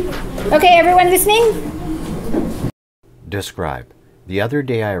one. Okay, everyone listening? Describe. The other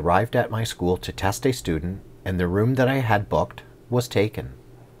day I arrived at my school to test a student, and the room that I had booked was taken.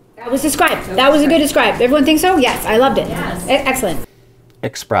 That was described. That was a good describe. Everyone think so? Yes, I loved it. Excellent.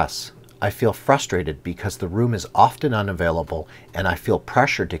 Express. I feel frustrated because the room is often unavailable, and I feel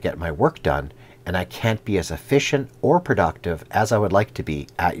pressured to get my work done, and I can't be as efficient or productive as I would like to be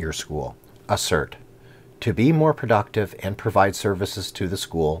at your school. Assert. To be more productive and provide services to the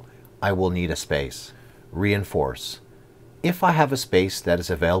school, I will need a space. Reinforce. If I have a space that is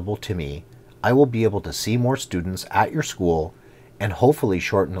available to me, I will be able to see more students at your school and hopefully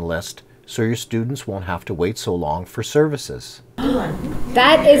shorten the list so your students won't have to wait so long for services.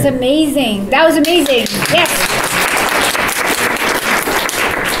 That is amazing. That was amazing. Yes.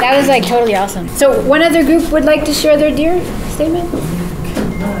 That was like totally awesome. So one other group would like to share their dear statement?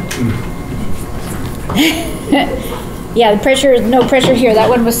 Yeah, pressure, no pressure here. That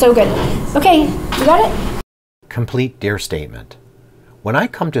one was so good. Okay, you got it? Complete dear statement. When I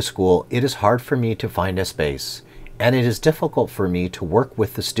come to school, it is hard for me to find a space, and it is difficult for me to work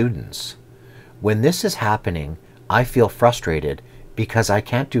with the students. When this is happening, I feel frustrated because I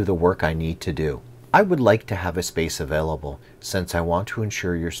can't do the work I need to do. I would like to have a space available since I want to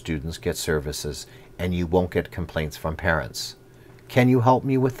ensure your students get services and you won't get complaints from parents. Can you help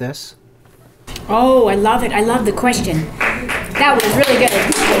me with this? Oh, I love it. I love the question. That was really good.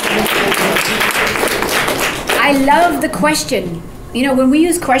 I love the question. You know, when we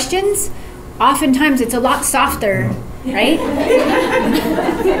use questions, oftentimes it's a lot softer, right?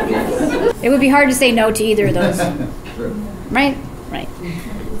 It would be hard to say no to either of those. Right? Right.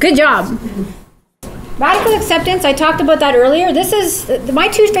 Good job. Radical acceptance, I talked about that earlier. This is, my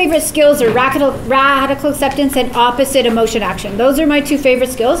two favorite skills are radical acceptance and opposite emotion action. Those are my two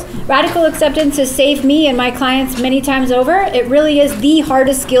favorite skills. Radical acceptance has saved me and my clients many times over. It really is the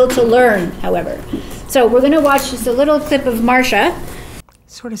hardest skill to learn, however. So we're going to watch just a little clip of Marsha.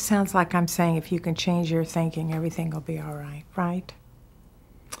 Sort of sounds like I'm saying if you can change your thinking, everything will be all right, right?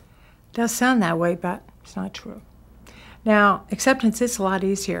 Does sound that way, but it's not true. Now, acceptance is a lot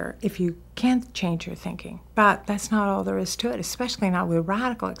easier if you can change your thinking, but that's not all there is to it, especially not with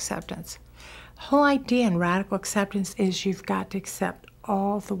radical acceptance. The whole idea in radical acceptance is you've got to accept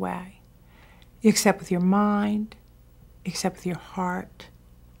all the way. You accept with your mind, you accept with your heart,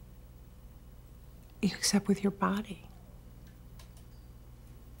 you accept with your body.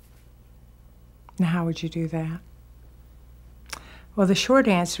 Now, how would you do that? Well, the short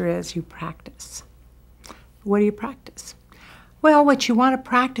answer is you practice. What do you practice? Well, what you want to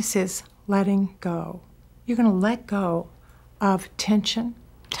practice is letting go. You're going to let go of tension,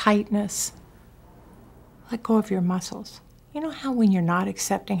 tightness. Let go of your muscles. You know how when you're not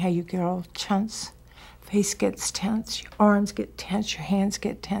accepting, how you get all tense? Face gets tense, your arms get tense, your hands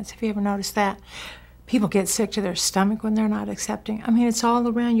get tense. Have you ever noticed that? People get sick to their stomach when they're not accepting. I mean, it's all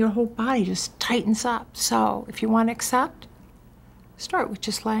around, your whole body just tightens up. So if you want to accept, start with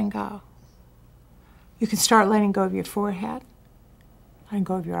just letting go. You can start letting go of your forehead, letting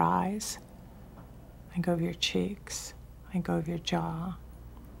go of your eyes, letting go of your cheeks, letting go of your jaw,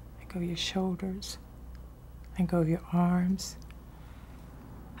 letting go of your shoulders, letting go of your arms,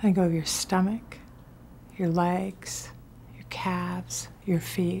 letting go of your stomach, your legs, your calves, your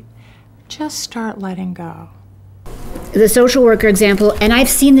feet. Just start letting go. The social worker example, and I've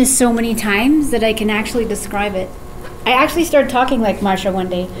seen this so many times that I can actually describe it. I actually started talking like Marsha one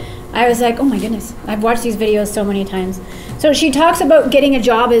day. I was like, oh my goodness, I've watched these videos so many times. So she talks about getting a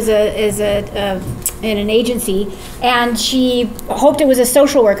job in an agency, and she hoped it was a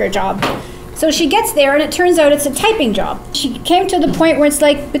social worker job. So she gets there, and it turns out it's a typing job. She came to the point where it's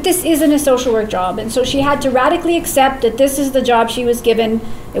like, but this isn't a social work job. And so she had to radically accept that this is the job she was given.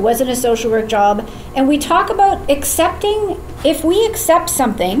 It wasn't a social work job. And we talk about accepting. If we accept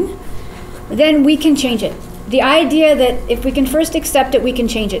something, then we can change it. The idea that if we can first accept it, we can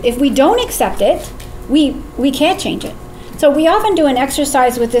change it. If we don't accept it, we can't change it. So we often do an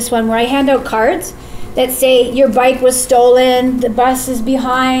exercise with this one where I hand out cards that say your bike was stolen, the bus is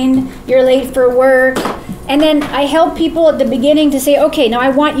behind, you're late for work. And then I help people at the beginning to say, okay, now I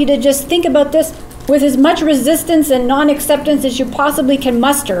want you to just think about this with as much resistance and non-acceptance as you possibly can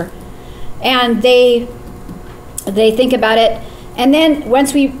muster. And they think about it. And then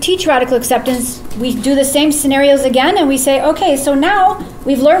once we teach radical acceptance, we do the same scenarios again, and we say, okay, so now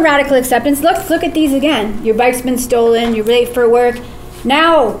we've learned radical acceptance. Let's look at these again. Your bike's been stolen, you're late for work.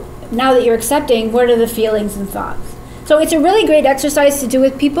 Now that you're accepting, what are the feelings and thoughts? So it's a really great exercise to do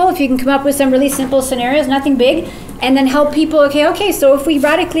with people if you can come up with some really simple scenarios, nothing big, and then help people, okay, so if we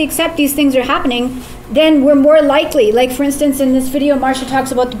radically accept these things are happening, then we're more likely, like for instance in this video, Marcia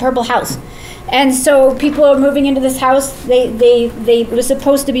talks about the purple house. And so people are moving into this house, they were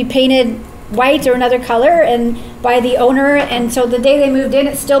supposed to be painted white or another color and by the owner, and so the day they moved in,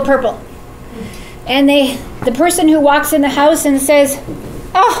 it's still purple. And the person who walks in the house and says,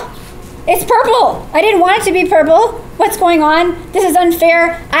 oh, it's purple. I didn't want it to be purple. What's going on? This is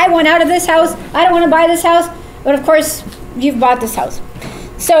unfair. I want out of this house. I don't want to buy this house. But of course, you've bought this house.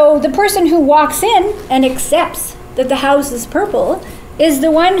 So the person who walks in and accepts that the house is purple is the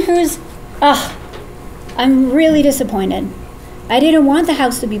one who's, I'm really disappointed. I didn't want the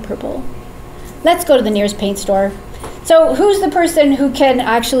house to be purple. Let's go to the nearest paint store. So who's the person who can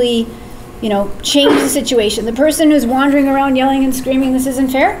actually, change the situation? The person who's wandering around yelling and screaming, this isn't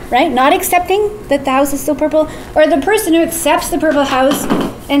fair, right? Not accepting that the house is still purple. Or the person who accepts the purple house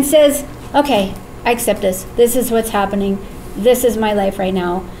and says, okay, I accept this. This is what's happening. This is my life right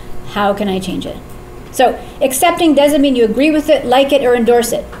now. How can I change it? So accepting doesn't mean you agree with it, like it, or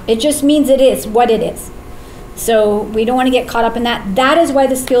endorse it. It just means it is what it is. So we don't want to get caught up in that. That is why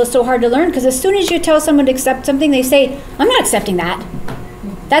this skill is so hard to learn, because as soon as you tell someone to accept something, they say, I'm not accepting that.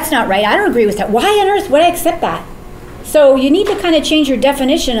 That's not right. I don't agree with that. Why on earth would I accept that? So you need to kind of change your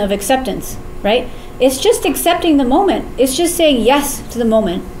definition of acceptance, right? It's just accepting the moment. It's just saying yes to the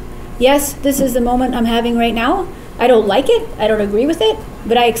moment. Yes, this is the moment I'm having right now. I don't like it. I don't agree with it,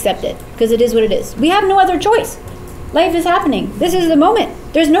 but I accept it because it is what it is. We have no other choice. Life is happening. This is the moment.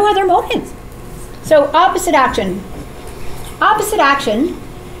 There's no other moment. So opposite action. Opposite action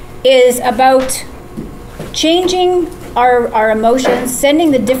is about changing our emotions,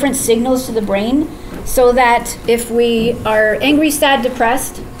 sending the different signals to the brain so that if we are angry, sad,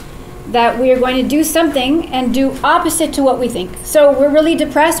 depressed, that we are going to do something and do opposite to what we think. So we're really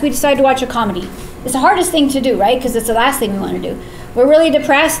depressed, we decide to watch a comedy. It's the hardest thing to do, right? Because it's the last thing we want to do. We're really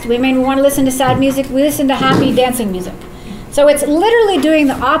depressed, we want to listen to sad music, we listen to happy dancing music. So it's literally doing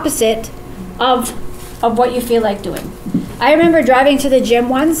the opposite of what you feel like doing. I remember driving to the gym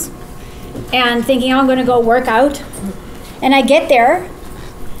once and thinking, I'm going to go work out. And I get there,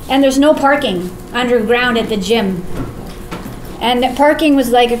 and there's no parking underground at the gym. And the parking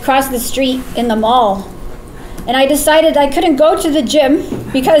was like across the street in the mall. And I decided I couldn't go to the gym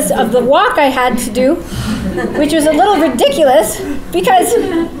because of the walk I had to do, which was a little ridiculous because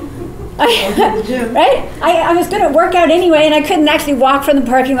I was going to work out anyway, and I couldn't actually walk from the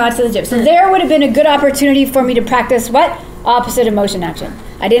parking lot to the gym. So there would have been a good opportunity for me to practice what? Opposite emotion action.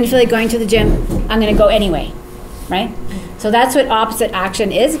 I didn't feel like going to the gym. I'm going to go anyway, right? So that's what opposite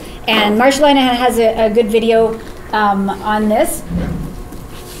action is. And Marcia Linehan has a good video on this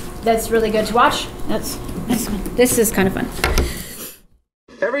that's really good to watch. This is kind of fun.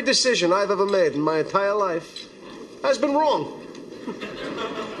 Every decision I've ever made in my entire life has been wrong.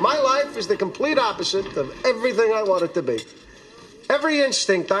 My life is the complete opposite of everything I want it to be. Every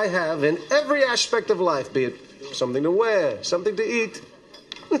instinct I have in every aspect of life, be it something to wear, something to eat,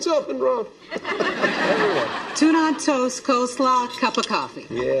 it's all been wrong. Tuna on toast, coleslaw, cup of coffee.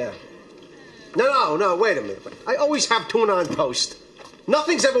 Yeah. No, wait a minute. I always have tuna on toast.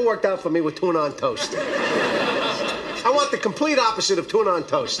 Nothing's ever worked out for me with tuna on toast. I want the complete opposite of tuna on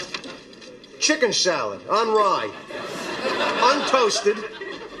toast. Chicken salad on rye. Untoasted,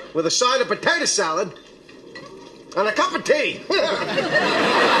 with a side of potato salad, and a cup of tea.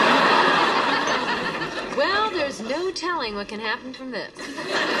 Well, there's no telling what can happen from this.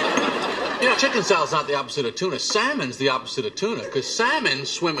 Chicken salad's not the opposite of tuna. Salmon's the opposite of tuna, because salmon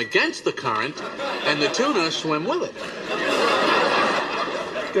swim against the current, and the tuna swim with it.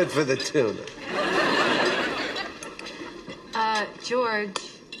 Good for the tuna. George,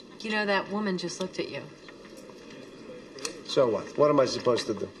 You know, that woman just looked at you. So what? What am I supposed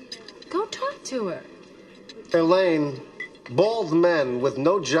to do? Go talk to her. Elaine, bald men with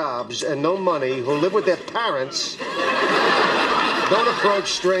no jobs and no money who live with their parents don't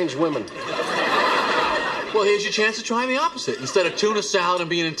approach strange women. Well, here's your chance to try the opposite. Instead of tuna salad and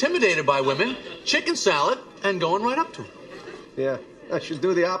being intimidated by women, chicken salad and going right up to them. Yeah, I should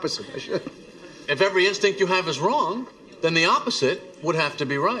do the opposite. I should. If every instinct you have is wrong, then the opposite would have to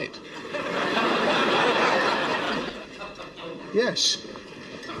be right. Yes.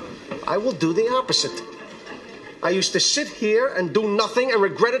 I will do the opposite. I used to sit here and do nothing and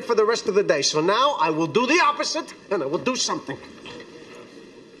regret it for the rest of the day. So now I will do the opposite and I will do something.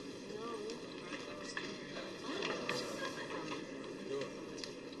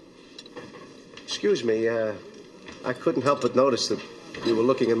 Excuse me, I couldn't help but notice that you were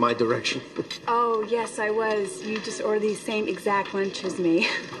looking in my direction. Oh, yes, I was. You just ordered the same exact lunch as me.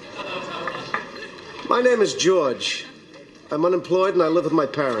 My name is George. I'm unemployed and I live with my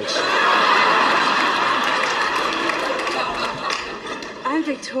parents. I'm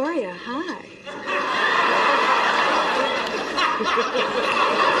Victoria. Hi.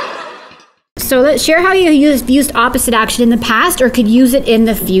 So let's share how you used opposite action in the past or could use it in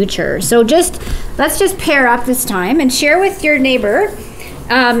the future. So let's just pair up this time and share with your neighbor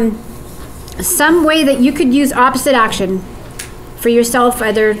some way that you could use opposite action for yourself,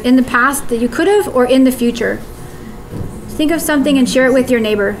 either in the past that you could have or in the future. Think of something and share it with your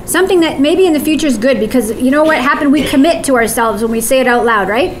neighbor. Something that maybe in the future is good, because you know what happened? We commit to ourselves when we say it out loud,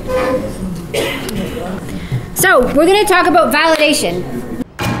 right? So we're going to talk about validation.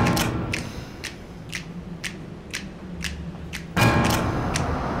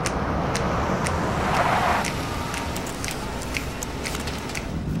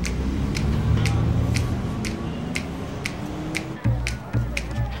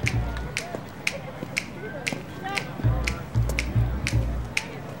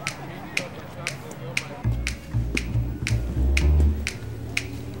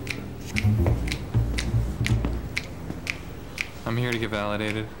 I'm here to get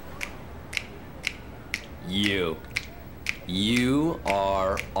validated. You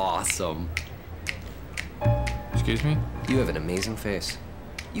are awesome. Excuse me? You have an amazing face.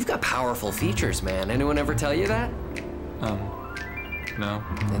 You've got powerful features, man. Anyone ever tell you that? No.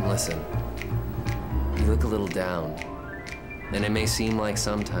 Then listen. You look a little down. And it may seem like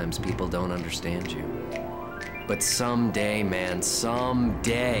sometimes people don't understand you. But someday, man,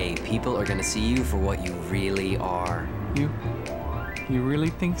 someday, people are gonna see you for what you really are. You really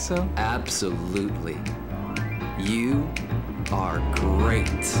think so? Absolutely. You are great.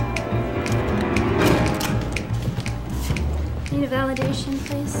 Need a validation,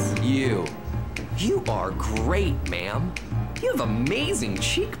 please? You are great, ma'am. You have amazing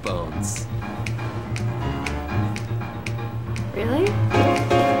cheekbones. Really?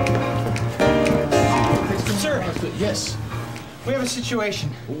 Sir, yes. We have a situation.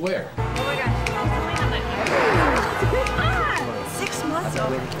 Where? Oh my gosh. 6 months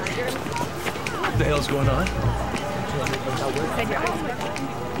old. What the hell's going on?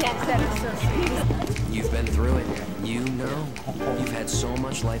 Yes, that is so sweet. You've been through it. You know. You've had so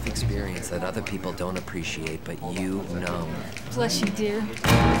much life experience that other people don't appreciate, but you know. Bless you, dear.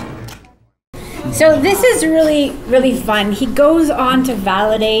 So this is really, really fun. He goes on to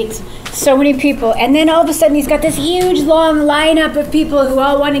validate so many people, and then all of a sudden he's got this huge long lineup of people who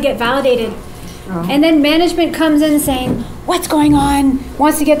all want to get validated. And then management comes in saying, what's going on?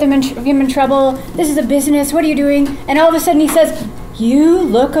 Wants to get them in trouble. This is a business. What are you doing? And all of a sudden he says, you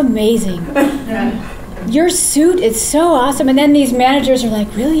look amazing. Your suit is so awesome. And then these managers are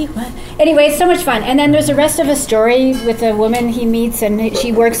like, really? What? Anyway, it's so much fun. And then there's the rest of a story with a woman he meets, and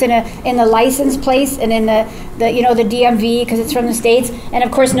she works in the license place and in the DMV, because it's from the States. And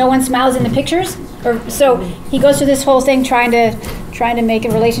of course, no one smiles in the pictures. So he goes through this whole thing trying to make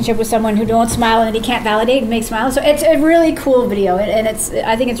a relationship with someone who don't smile and he can't validate and make smiles. So it's a really cool video, and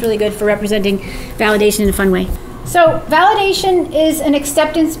I think it's really good for representing validation in a fun way. So validation is an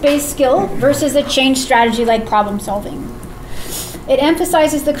acceptance-based skill versus a change strategy like problem solving. It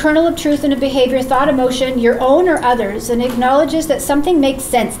emphasizes the kernel of truth in a behavior, thought, emotion, your own or others, and acknowledges that something makes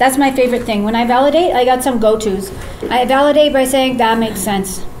sense. That's my favorite thing. When I validate, I got some go-tos. I validate by saying, that makes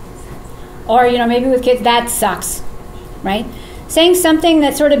sense. Or, maybe with kids, that sucks, right? Saying something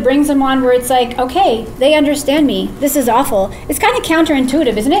that sort of brings them on where it's like, okay, they understand me. This is awful. It's kind of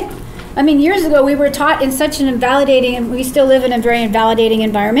counterintuitive, isn't it? I mean, years ago, we were taught in such an invalidating, and we still live in a very invalidating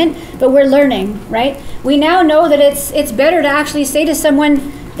environment, but we're learning, right? We now know that it's better to actually say to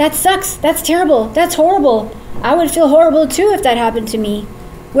someone, that sucks, that's terrible, that's horrible. I would feel horrible too if that happened to me.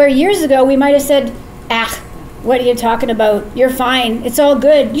 Where years ago we might have said, ah, what are you talking about? You're fine. It's all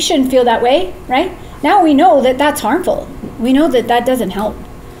good. You shouldn't feel that way, right? Now we know that that's harmful. We know that that doesn't help.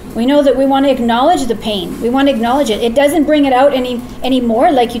 We know that we want to acknowledge the pain. We want to acknowledge it. It doesn't bring it out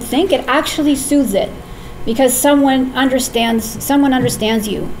anymore like you'd think. It actually soothes it because someone understands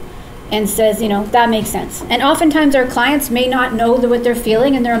you and says, you know, that makes sense. And oftentimes our clients may not know what they're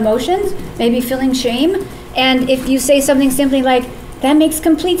feeling and their emotions, maybe feeling shame. And if you say something simply like, that makes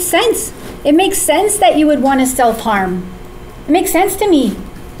complete sense. It makes sense that you would want to self-harm. It makes sense to me.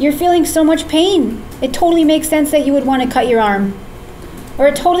 You're feeling so much pain. It totally makes sense that you would want to cut your arm. Or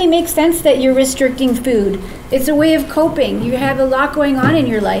it totally makes sense that you're restricting food. It's a way of coping. You have a lot going on in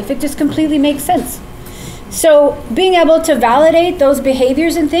your life. It just completely makes sense. So being able to validate those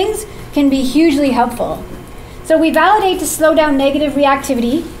behaviors and things can be hugely helpful. So we validate to slow down negative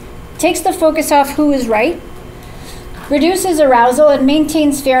reactivity, takes the focus off who is right, reduces arousal, and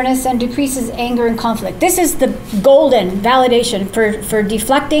maintains fairness and decreases anger and conflict. This is the golden validation for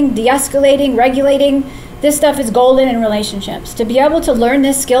deflecting, de-escalating, regulating. This stuff is golden in relationships. To be able to learn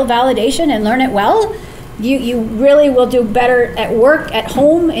this skill, validation, and learn it well, you really will do better at work, at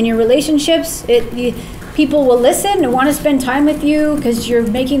home, in your relationships. People will listen and want to spend time with you because you're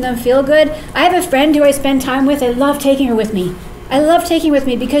making them feel good. I have a friend who I spend time with. I love taking her with me. I love taking with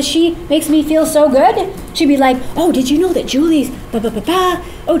me because she makes me feel so good. She'd be like, oh, did you know that Julie's ba-ba-ba-ba?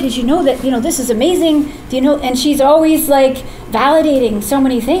 Oh, did you know that, this is amazing? Do you know? And she's always like validating so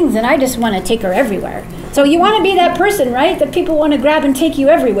many things, and I just want to take her everywhere. So you want to be that person, right? That people want to grab and take you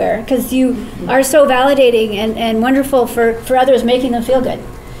everywhere because you are so validating and wonderful for others, making them feel good.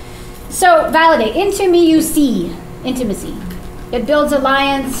 So validate. Into me you see. Intimacy. It builds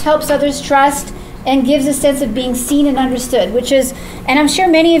alliance, helps others trust, and gives a sense of being seen and understood, which is, and I'm sure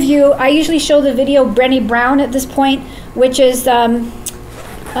many of you, I usually show the video Brené Brown at this point, which is,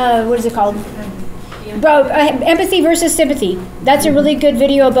 what is it called? Empathy versus sympathy. That's a really good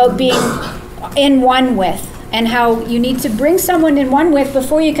video about being in one with, and how you need to bring someone in one with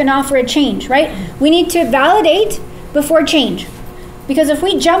before you can offer a change, right? We need to validate before change. Because if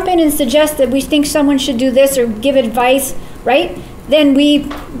we jump in and suggest that we think someone should do this or give advice, right? Then we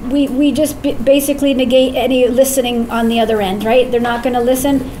just basically negate any listening on the other end, right? They're not going to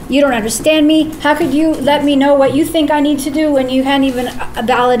listen. You don't understand me. How could you let me know what you think I need to do when you can't even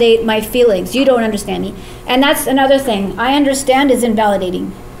validate my feelings? You don't understand me. And that's another thing. I understand is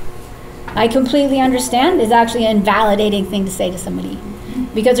invalidating. I completely understand is actually an invalidating thing to say to somebody.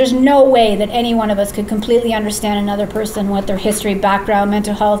 Because there's no way that any one of us could completely understand another person, what their history, background,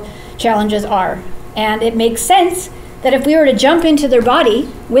 mental health challenges are. And it makes sense that if we were to jump into their body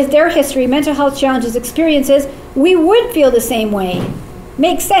with their history, mental health challenges, experiences, we would feel the same way.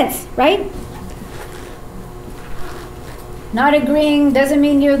 Makes sense, right? Not agreeing doesn't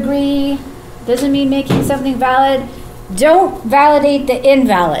mean you agree, doesn't mean making something valid. Don't validate the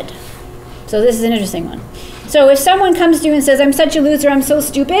invalid. So this is an interesting one. So if someone comes to you and says, I'm such a loser, I'm so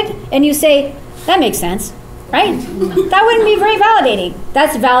stupid, and you say, that makes sense, right? That wouldn't be very validating.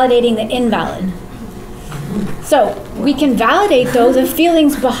 That's validating the invalid. So we can validate, though, the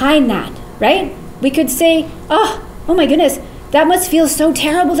feelings behind that, right? We could say, oh my goodness, that must feel so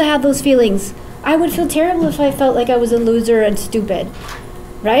terrible to have those feelings. I would feel terrible if I felt like I was a loser and stupid,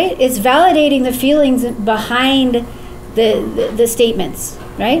 right? It's validating the feelings behind the statements,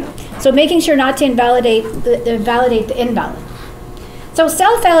 right? So making sure not to invalidate the invalid. So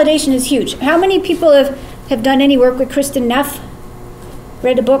self-validation is huge. How many people have done any work with Kristen Neff?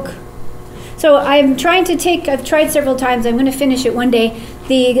 Read a book? So I've tried several times, I'm going to finish it one day,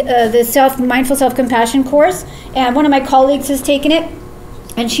 the mindful self-compassion course, and one of my colleagues has taken it,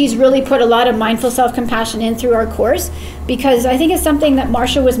 and she's really put a lot of mindful self-compassion in through our course, because I think it's something that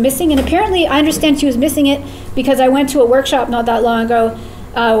Marsha was missing, and apparently I understand she was missing it because I went to a workshop not that long ago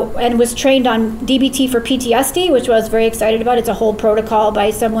and was trained on DBT for PTSD, which I was very excited about. It's a whole protocol by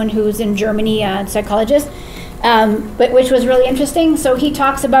someone who's in Germany, a psychologist. But which was really interesting. So he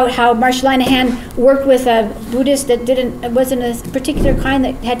talks about how Marsha Linehan worked with a Buddhist that wasn't a particular kind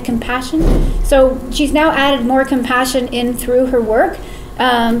that had compassion. So she's now added more compassion in through her work.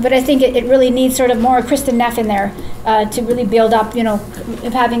 But I think it really needs sort of more Kristen Neff in there to really build up,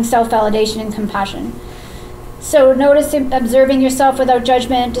 of having self-validation and compassion. So notice observing yourself without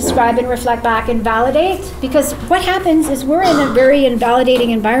judgment, describe and reflect back and validate. Because what happens is we're in a very invalidating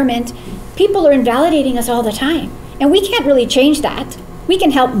environment. People are invalidating us all the time. And we can't really change that. We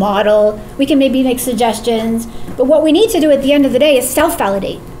can help model, we can maybe make suggestions, but what we need to do at the end of the day is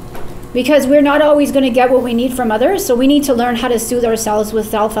self-validate. Because we're not always going to get what we need from others, so we need to learn how to soothe ourselves with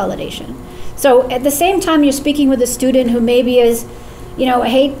self-validation. So at the same time you're speaking with a student who maybe is, you know, I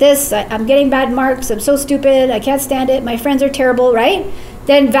hate this, I'm getting bad marks, I'm so stupid, I can't stand it, my friends are terrible, right?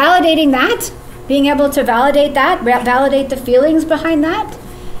 Then validating that, being able to validate that, validate the feelings behind that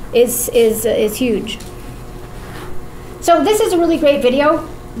is huge. So this is a really great video,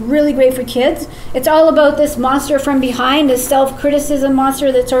 really great for kids. It's all about this monster from behind, this self-criticism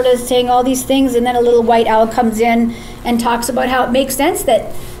monster that's sort of saying all these things, and then a little white owl comes in and talks about how it makes sense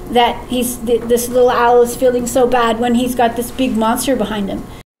that this little owl is feeling so bad when he's got this big monster behind him.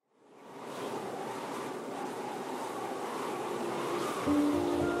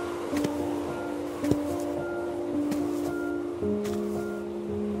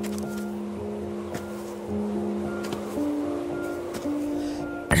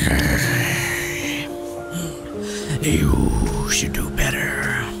 You should do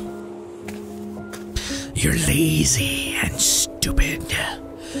better. You're lazy and stupid.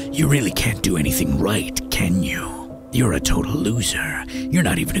 You really can't do anything right, can you? You're a total loser. You're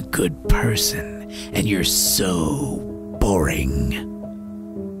not even a good person. And you're so boring.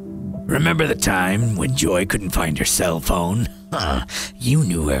 Remember the time when Joy couldn't find her cell phone? You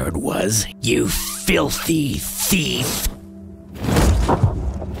knew where it was, you filthy thief.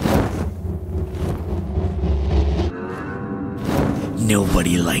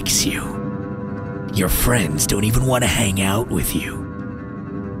 Nobody likes you. Your friends don't even want to hang out with you.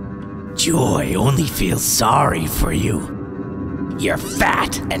 Joy only feels sorry for you. You're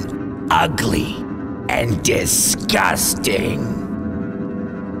fat and ugly and disgusting.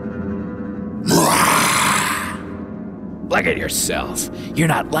 Look at yourself. You're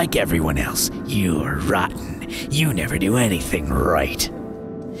not like everyone else. You're rotten. You never do anything right.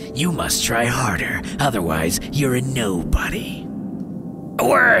 You must try harder, otherwise you're a nobody.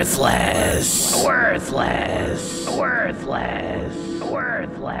 Worthless. Worthless. Worthless.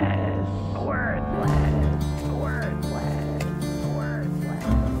 Worthless. Worthless. Worthless.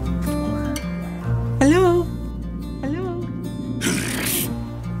 Worthless. Hello? Hello?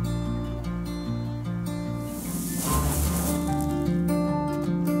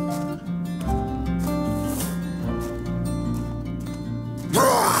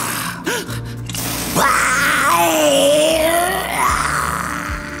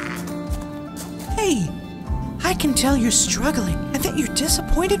 Hey, I can tell you're struggling and that you're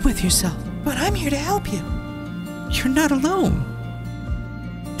disappointed with yourself, but I'm here to help you. You're not alone.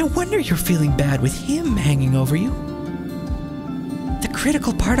 No wonder you're feeling bad with him hanging over you. The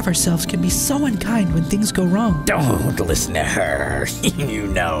critical part of ourselves can be so unkind when things go wrong. Don't listen to her. You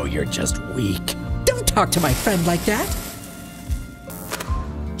know you're just weak. Don't talk to my friend like that.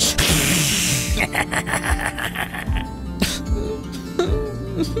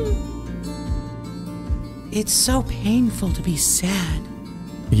 It's so painful to be sad.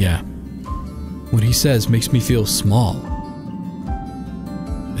 Yeah. What he says makes me feel small.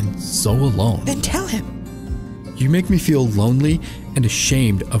 And so alone. Then tell him. You make me feel lonely and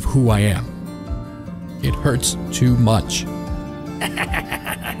ashamed of who I am. It hurts too much.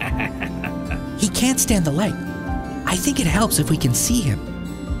 He can't stand the light. I think it helps if we can see him.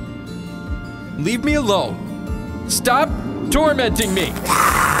 Leave me alone. Stop tormenting me.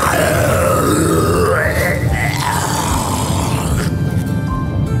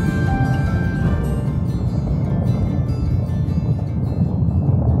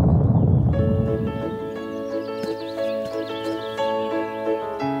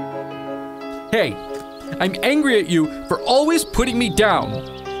 Hey, I'm angry at you for always putting me down.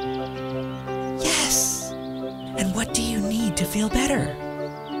 Yes. And what do you need to feel better?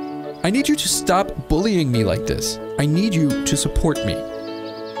 I need you to stop bullying me like this. I need you to support me.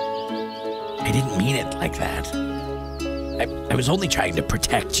 I didn't mean it like that. I was only trying to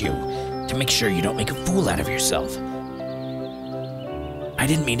protect you, to make sure you don't make a fool out of yourself. I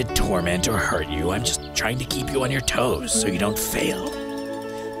didn't mean to torment or hurt you. I'm just trying to keep you on your toes so you don't fail.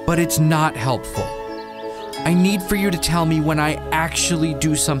 But it's not helpful. I need for you to tell me when I actually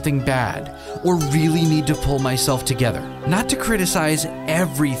do something bad or really need to pull myself together, not to criticize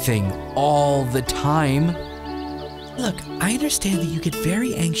everything all the time. Look, I understand that you get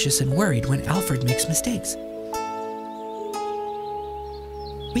very anxious and worried when Alfred makes mistakes.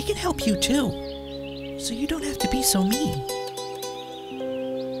 We can help you too, so you don't have to be so mean.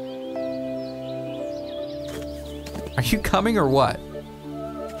 Are you coming or what?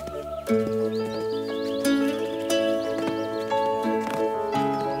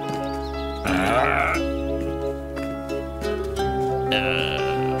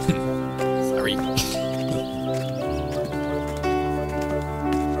 Sorry.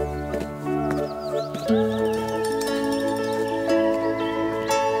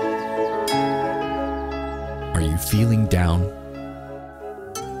 Are you feeling down?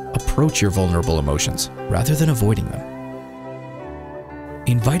 approach your vulnerable emotions rather than avoiding them.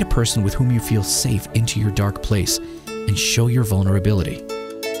 Invite a person with whom you feel safe into your dark place and show your vulnerability.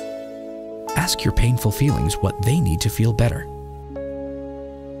 Ask your painful feelings what they need to feel better.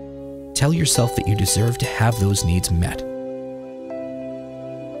 Tell yourself that you deserve to have those needs met.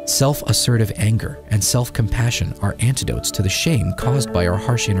 Self-assertive anger and self-compassion are antidotes to the shame caused by our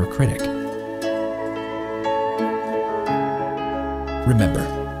harsh inner critic.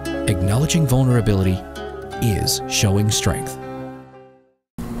 Remember, acknowledging vulnerability is showing strength.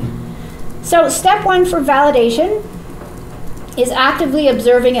 So step one for validation is actively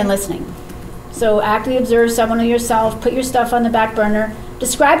observing and listening. So actively observe someone or yourself, put your stuff on the back burner,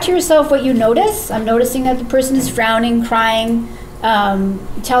 describe to yourself what you notice. I'm noticing that the person is frowning, crying,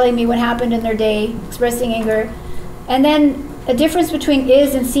 telling me what happened in their day, expressing anger. And then a difference between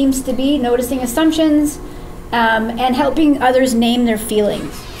is and seems to be, noticing assumptions, and helping others name their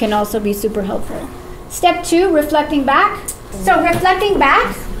feelings can also be super helpful. Step two, reflecting back. So reflecting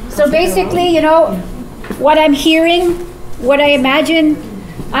back, so basically, you know, what I'm hearing, what I imagine,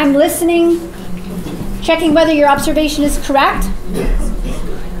 I'm listening, checking whether your observation is correct.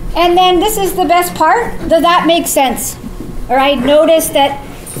 And then this is the best part, that makes sense. All right, notice that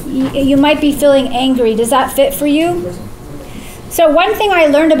you might be feeling angry. Does that fit for you? So one thing I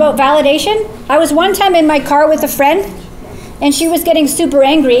learned about validation, I was one time in my car with a friend and she was getting super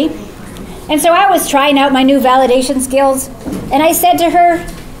angry. And so I was trying out my new validation skills and I said to her,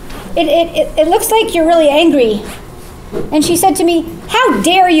 it looks like you're really angry. And she said to me, how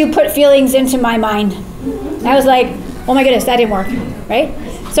dare you put feelings into my mind? And I was like, oh my goodness, that didn't work, right?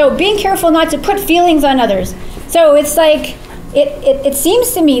 So being careful not to put feelings on others. So it's like, it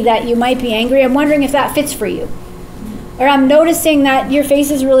seems to me that you might be angry. I'm wondering if that fits for you. Or I'm noticing that your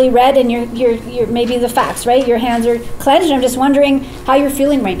face is really red and you're maybe the facts, right? Your hands are clenched. I'm just wondering how you're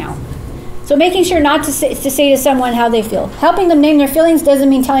feeling right now. So making sure not to say to someone how they feel. Helping them name their feelings doesn't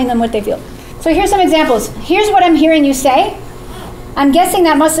mean telling them what they feel. So here's some examples. Here's what I'm hearing you say. I'm guessing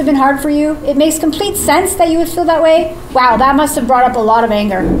that must have been hard for you. It makes complete sense that you would feel that way. Wow, that must have brought up a lot of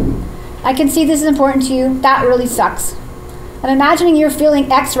anger. I can see this is important to you. That really sucks. I'm imagining you're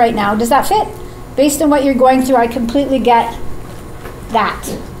feeling X right now. Does that fit? Based on what you're going through, I completely get that.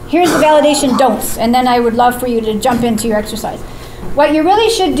 Here's the validation don'ts, and then I would love for you to jump into your exercise. What you really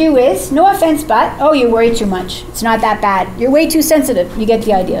should do is, no offense, but, oh, you worry too much. It's not that bad. You're way too sensitive. You get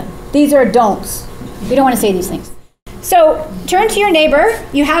the idea. These are don'ts. You don't want to say these things. So turn to your neighbor.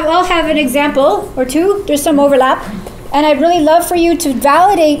 You all have an example or two. There's some overlap. And I'd really love for you to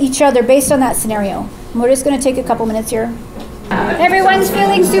validate each other based on that scenario. We're just going to take a couple minutes here. Everyone's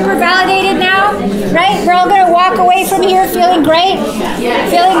feeling super validated now, right? We're all going to walk away from here feeling great,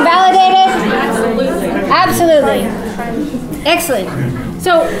 feeling validated. Absolutely. Excellent.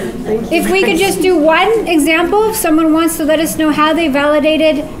 So if we could just do one example, if someone wants to let us know how they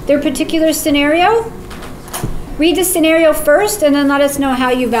validated their particular scenario. Read the scenario first and then let us know how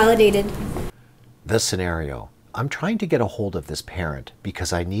you validated. The scenario. I'm trying to get a hold of this parent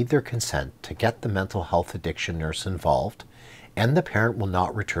because I need their consent to get the mental health addiction nurse involved, and the parent will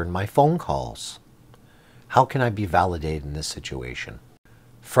not return my phone calls. How can I be validated in this situation?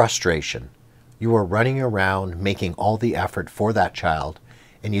 Frustration. You are running around making all the effort for that child,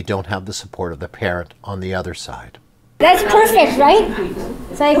 and you don't have the support of the parent on the other side. That's perfect, right?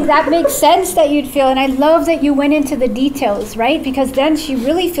 It's like, that makes sense that you'd feel, and I love that you went into the details, right? Because then she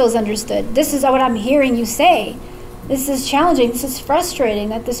really feels understood. This is what I'm hearing you say. This is challenging, this is frustrating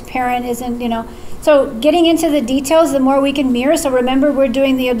that this parent isn't, you know. So getting into the details, the more we can mirror. So remember, we're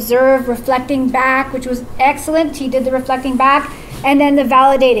doing the observe, reflecting back, which was excellent. He did the reflecting back, and then the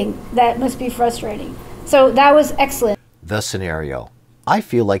validating. That must be frustrating. So that was excellent. The scenario. I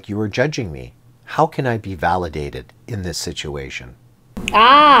feel like you are judging me. How can I be validated in this situation?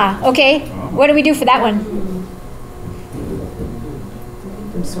 Ah, okay. What do we do for that one?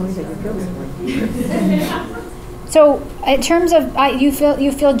 I'm sorry that you feel that way. So in terms of you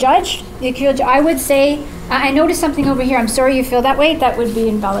feel judged, I would say, I noticed something over here. I'm sorry you feel that way. That would be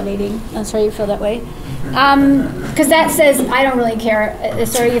invalidating. I'm sorry you feel that way. Because that says, I don't really care.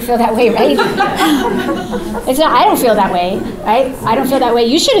 Sorry you feel that way, right? It's not, I don't feel that way, right? I don't feel that way.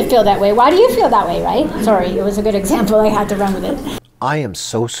 You shouldn't feel that way. Why do you feel that way, right? Sorry, it was a good example. I had to run with it. I am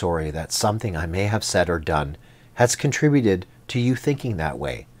so sorry that something I may have said or done has contributed to you thinking that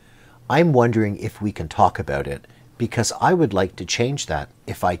way. I'm wondering if we can talk about it, because I would like to change that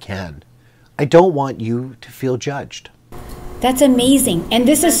if I can. I don't want you to feel judged. That's amazing. And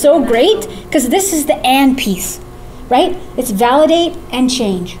this is so great because this is the and piece, right? It's validate and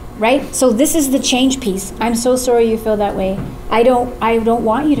change, right? So this is the change piece. I'm so sorry you feel that way. I don't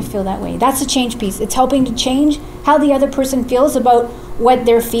want you to feel that way. That's a change piece. It's helping to change how the other person feels about what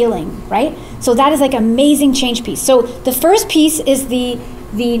they're feeling, right? So that is like amazing change piece. So the first piece is the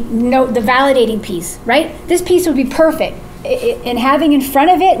validating piece, right? This piece would be perfect. And having in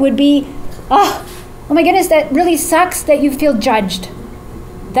front of it would be, oh my goodness, that really sucks that you feel judged.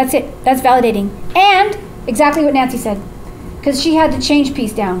 That's it. That's validating. And exactly what Nancy said, because she had the change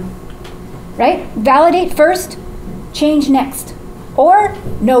piece down, right? Validate first, change next, or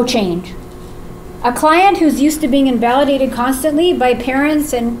no change. A client who's used to being invalidated constantly by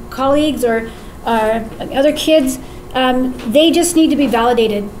parents and colleagues or other kids, they just need to be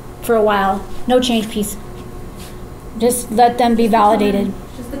validated for a while. No change piece. Just let them be validated.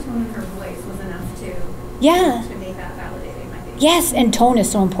 Just the tone of her voice was enough to make that validating, I think. Yes, and tone is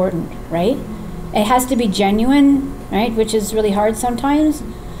so important, right? It has to be genuine, right? Which is really hard sometimes.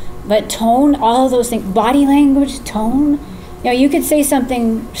 But tone, all of those things, body language, tone. You know, you could say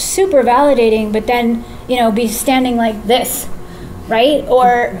something super validating, but then, you know, be standing like this, right?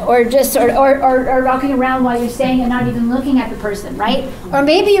 Or rocking around while you're saying and not even looking at the person, right? Or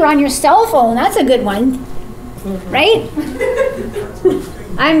maybe you're on your cell phone. That's a good one, right?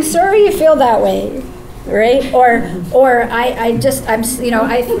 I'm sorry you feel that way, right?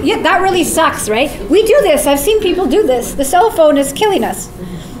 That really sucks, right? We do this. I've seen people do this. The cell phone is killing us.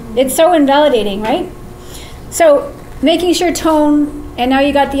 It's so invalidating, right? So making sure tone, and now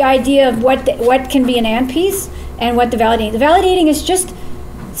you got the idea of what can be an and piece and what the validating. The validating is just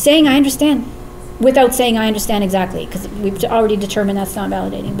saying I understand without saying I understand exactly, because we've already determined that's not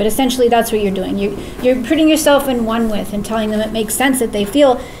validating. But essentially that's what you're doing. You're putting yourself in one with and telling them it makes sense that they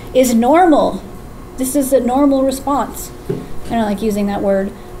feel is normal. This is a normal response. I don't like using that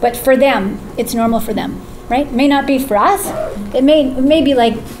word, but for them, it's normal for them, right? It may not be for us. It may be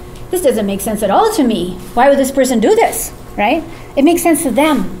like, this doesn't make sense at all to me. Why would this person do this, right? It makes sense to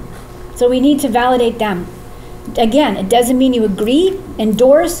them. So we need to validate them. Again, it doesn't mean you agree,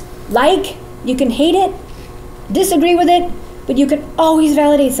 endorse, like. You can hate it, disagree with it, but you can always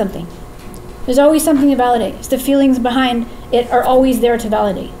validate something. There's always something to validate. It's the feelings behind it are always there to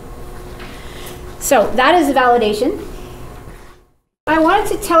validate. So that is the validation. I wanted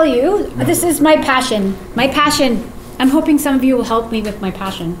to tell you, this is my passion. My passion. I'm hoping some of you will help me with my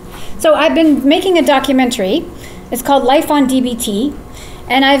passion. So I've been making a documentary. It's called Life on DBT.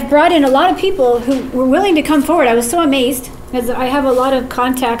 And I've brought in a lot of people who were willing to come forward. I was so amazed, because I have a lot of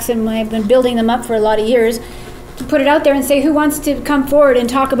contacts and I've been building them up for a lot of years, to put it out there and say who wants to come forward and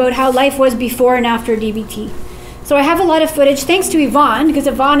talk about how life was before and after DBT. So I have a lot of footage, thanks to Yvonne, because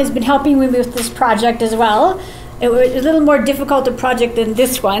Yvonne has been helping me with this project as well. It was a little more difficult a project than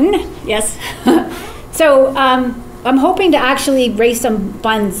this one, yes. So I'm hoping to actually raise some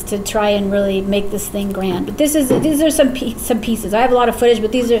funds to try and really make this thing grand. But these are some pieces. I have a lot of footage,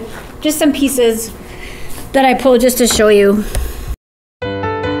 but these are just some pieces that I pulled just to show you.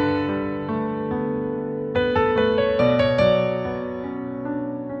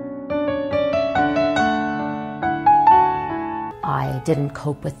 I didn't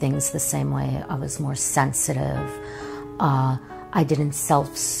cope with things the same way. I was more sensitive. I didn't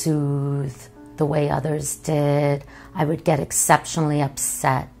self-soothe the way others did. I would get exceptionally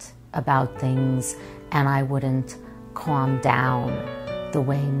upset about things and I wouldn't calm down the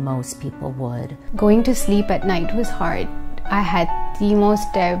way most people would. Going to sleep at night was hard. I had the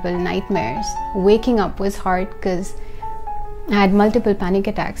most terrible nightmares. Waking up was hard because I had multiple panic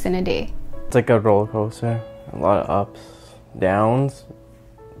attacks in a day. It's like a roller coaster, a lot of ups, downs,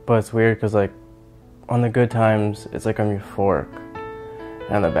 but it's weird because like on the good times it's like I'm euphoric,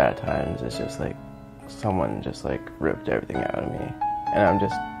 and on the bad times it's just like someone just like ripped everything out of me and I'm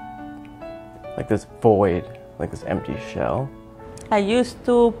just like this void, like this empty shell. I used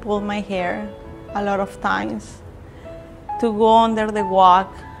to pull my hair a lot of times, to go under the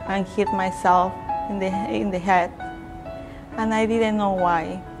walk and hit myself in the head, and I didn't know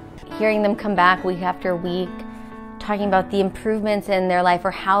why. Hearing them come back week after week, talking about the improvements in their life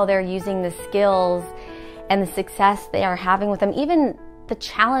or how they're using the skills and the success they are having with them, even the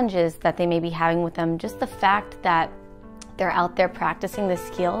challenges that they may be having with them, just the fact that they're out there practicing the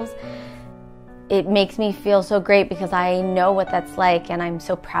skills, it makes me feel so great because I know what that's like and I'm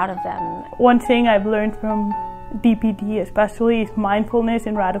so proud of them. One thing I've learned from DBT especially is mindfulness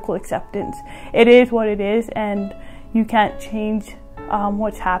and radical acceptance. It is what it is and you can't change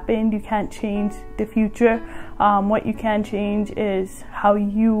what's happened, you can't change the future. What you can change is how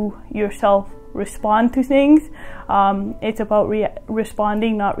you yourself respond to things. It's about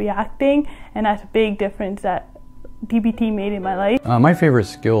responding, not reacting, and that's a big difference that DBT made in my life. My favorite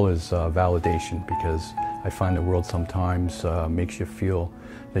skill is validation, because I find the world sometimes makes you feel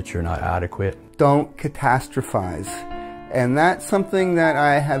that you're not adequate. Don't catastrophize. And that's something that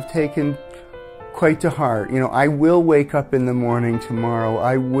I have taken quite to heart. You know, I will wake up in the morning tomorrow.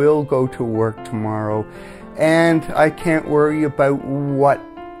 I will go to work tomorrow. And I can't worry about what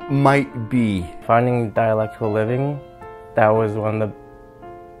might be. Finding dialectical living, that was one of the,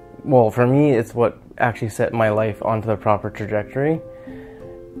 well, for me, it's what actually set my life onto the proper trajectory.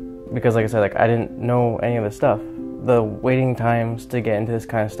 Because like I said, like I didn't know any of this stuff. The waiting times to get into this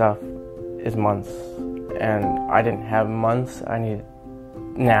kind of stuff is months. And I didn't have months, I need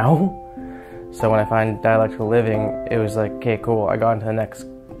now. So when I find dialectical living, it was like, okay, cool, I got into the next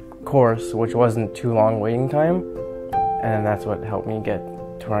course, which wasn't too long waiting time. And that's what helped me get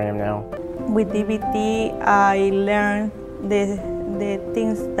to where I am now. With DBT, I learned the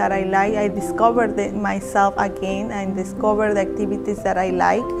things that I like. I discovered myself again and discovered the activities that I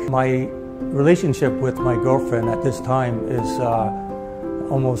like. My relationship with my girlfriend at this time is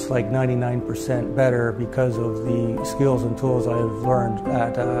almost like 99% better because of the skills and tools I have learned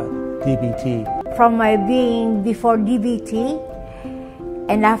at DBT. From my being before DBT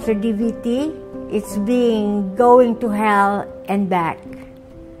and after DBT, it's being going to hell and back.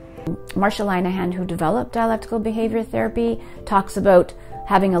 Marsha Linehan, who developed Dialectical Behaviour Therapy, talks about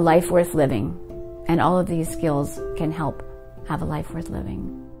having a life worth living. And all of these skills can help have a life worth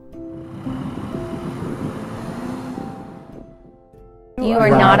living. You are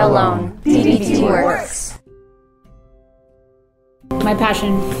not alone. DBT works. My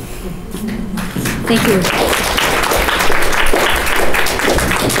passion. Thank you.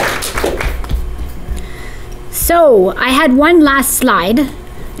 So I had one last slide,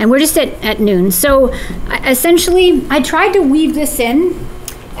 and we're just at noon. So essentially, I tried to weave this in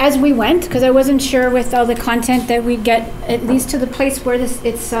as we went, because I wasn't sure with all the content that we'd get at least to the place where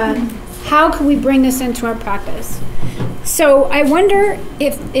it's how can we bring this into our practice. So I wonder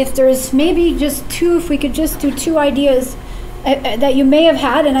if there's maybe just two, if we could just do two ideas that you may have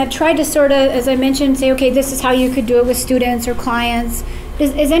had, and I've tried to sort of, as I mentioned, say, okay, this is how you could do it with students or clients.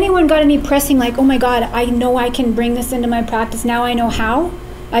 Has anyone got any pressing, like, oh my God, I know I can bring this into my practice, now I know how?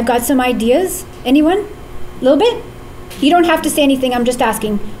 I've got some ideas. Anyone? A little bit? You don't have to say anything, I'm just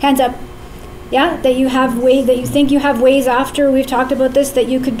asking. Hands up. Yeah, that you have ways, that you think you have ways after we've talked about this, that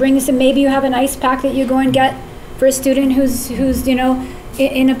you could bring this in. Maybe you have an ice pack that you go and get for a student who's you know,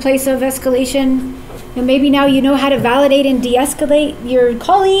 in a place of escalation. And maybe now you know how to validate and de-escalate your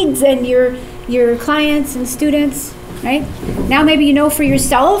colleagues and your clients and students, right? Now maybe you know for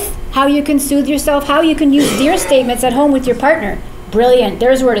yourself how you can soothe yourself, how you can use dear statements at home with your partner. Brilliant,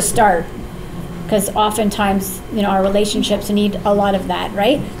 there's where to start. Because oftentimes, you know, our relationships need a lot of that,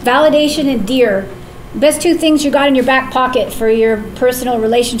 right? Validation and dear. Best two things you got in your back pocket for your personal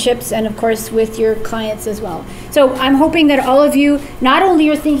relationships and of course with your clients as well. So I'm hoping that all of you not only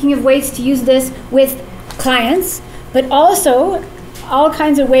are thinking of ways to use this with clients, but also all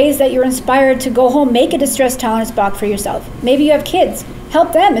kinds of ways that you're inspired to go home, make a distress tolerance box for yourself. Maybe you have kids,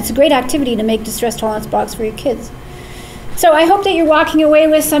 help them. It's a great activity to make distress tolerance box for your kids. So I hope that you're walking away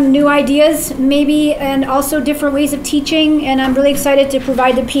with some new ideas, maybe, and also different ways of teaching. And I'm really excited to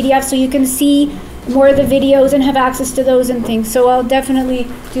provide the PDF so you can see more of the videos and have access to those and things. So I'll definitely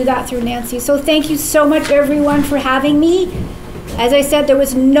do that through Nancy. So thank you so much, everyone, for having me. As I said, there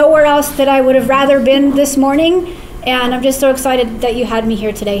was nowhere else that I would have rather been this morning. And I'm just so excited that you had me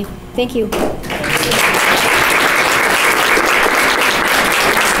here today. Thank you.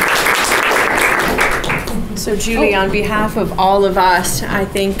 So Julie, on behalf of all of us, I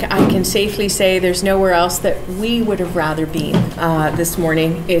think I can safely say there's nowhere else that we would have rather been this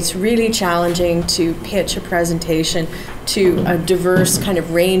morning. It's really challenging to pitch a presentation to a diverse kind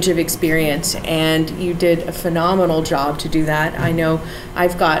of range of experience, and you did a phenomenal job to do that. I know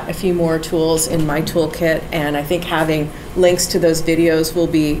I've got a few more tools in my toolkit, and I think having links to those videos will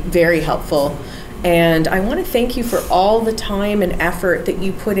be very helpful. And I want to thank you for all the time and effort that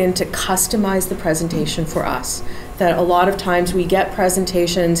you put in to customize the presentation for us. That a lot of times we get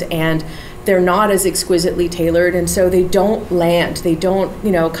presentations and they're not as exquisitely tailored, and so they don't land. They don't, you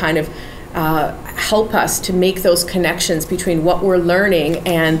know, kind of help us to make those connections between what we're learning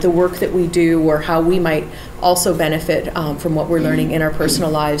and the work that we do, or how we might also benefit from what we're learning in our personal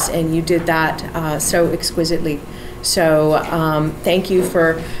lives. And you did that so exquisitely. So thank you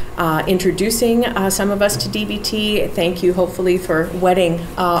for introducing some of us to DBT. Thank you, hopefully, for whetting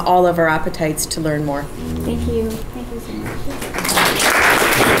all of our appetites to learn more. Thank you. Thank you so much.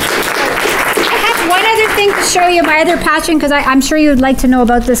 I have one other thing to show you, my other passion, because I'm sure you'd like to know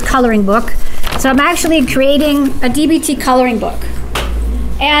about this coloring book. So I'm actually creating a DBT coloring book.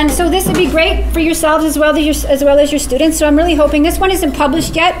 And so this would be great for yourselves as well as your students. So I'm really hoping, this one isn't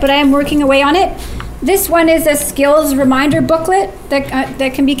published yet, but I am working away on it. This one is a skills reminder booklet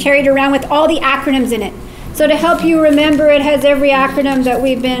that can be carried around with all the acronyms in it. So to help you remember, it has every acronym that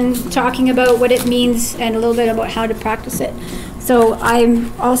we've been talking about, what it means, and a little bit about how to practice it. So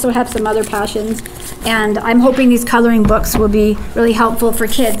I also have some other passions, and I'm hoping these coloring books will be really helpful for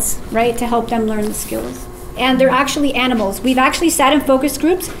kids, right, to help them learn the skills. And they're actually animals. We've actually sat in focus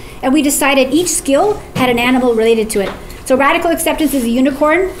groups, and we decided each skill had an animal related to it. So radical acceptance is a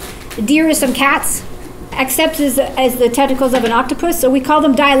unicorn, deer is some cats, accept is the tentacles of an octopus, so we call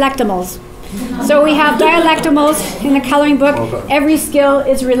them dialectimals. So we have dialectimals in the coloring book. Every skill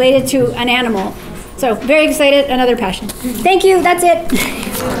is related to an animal. So very excited, another passion. Thank you, that's it.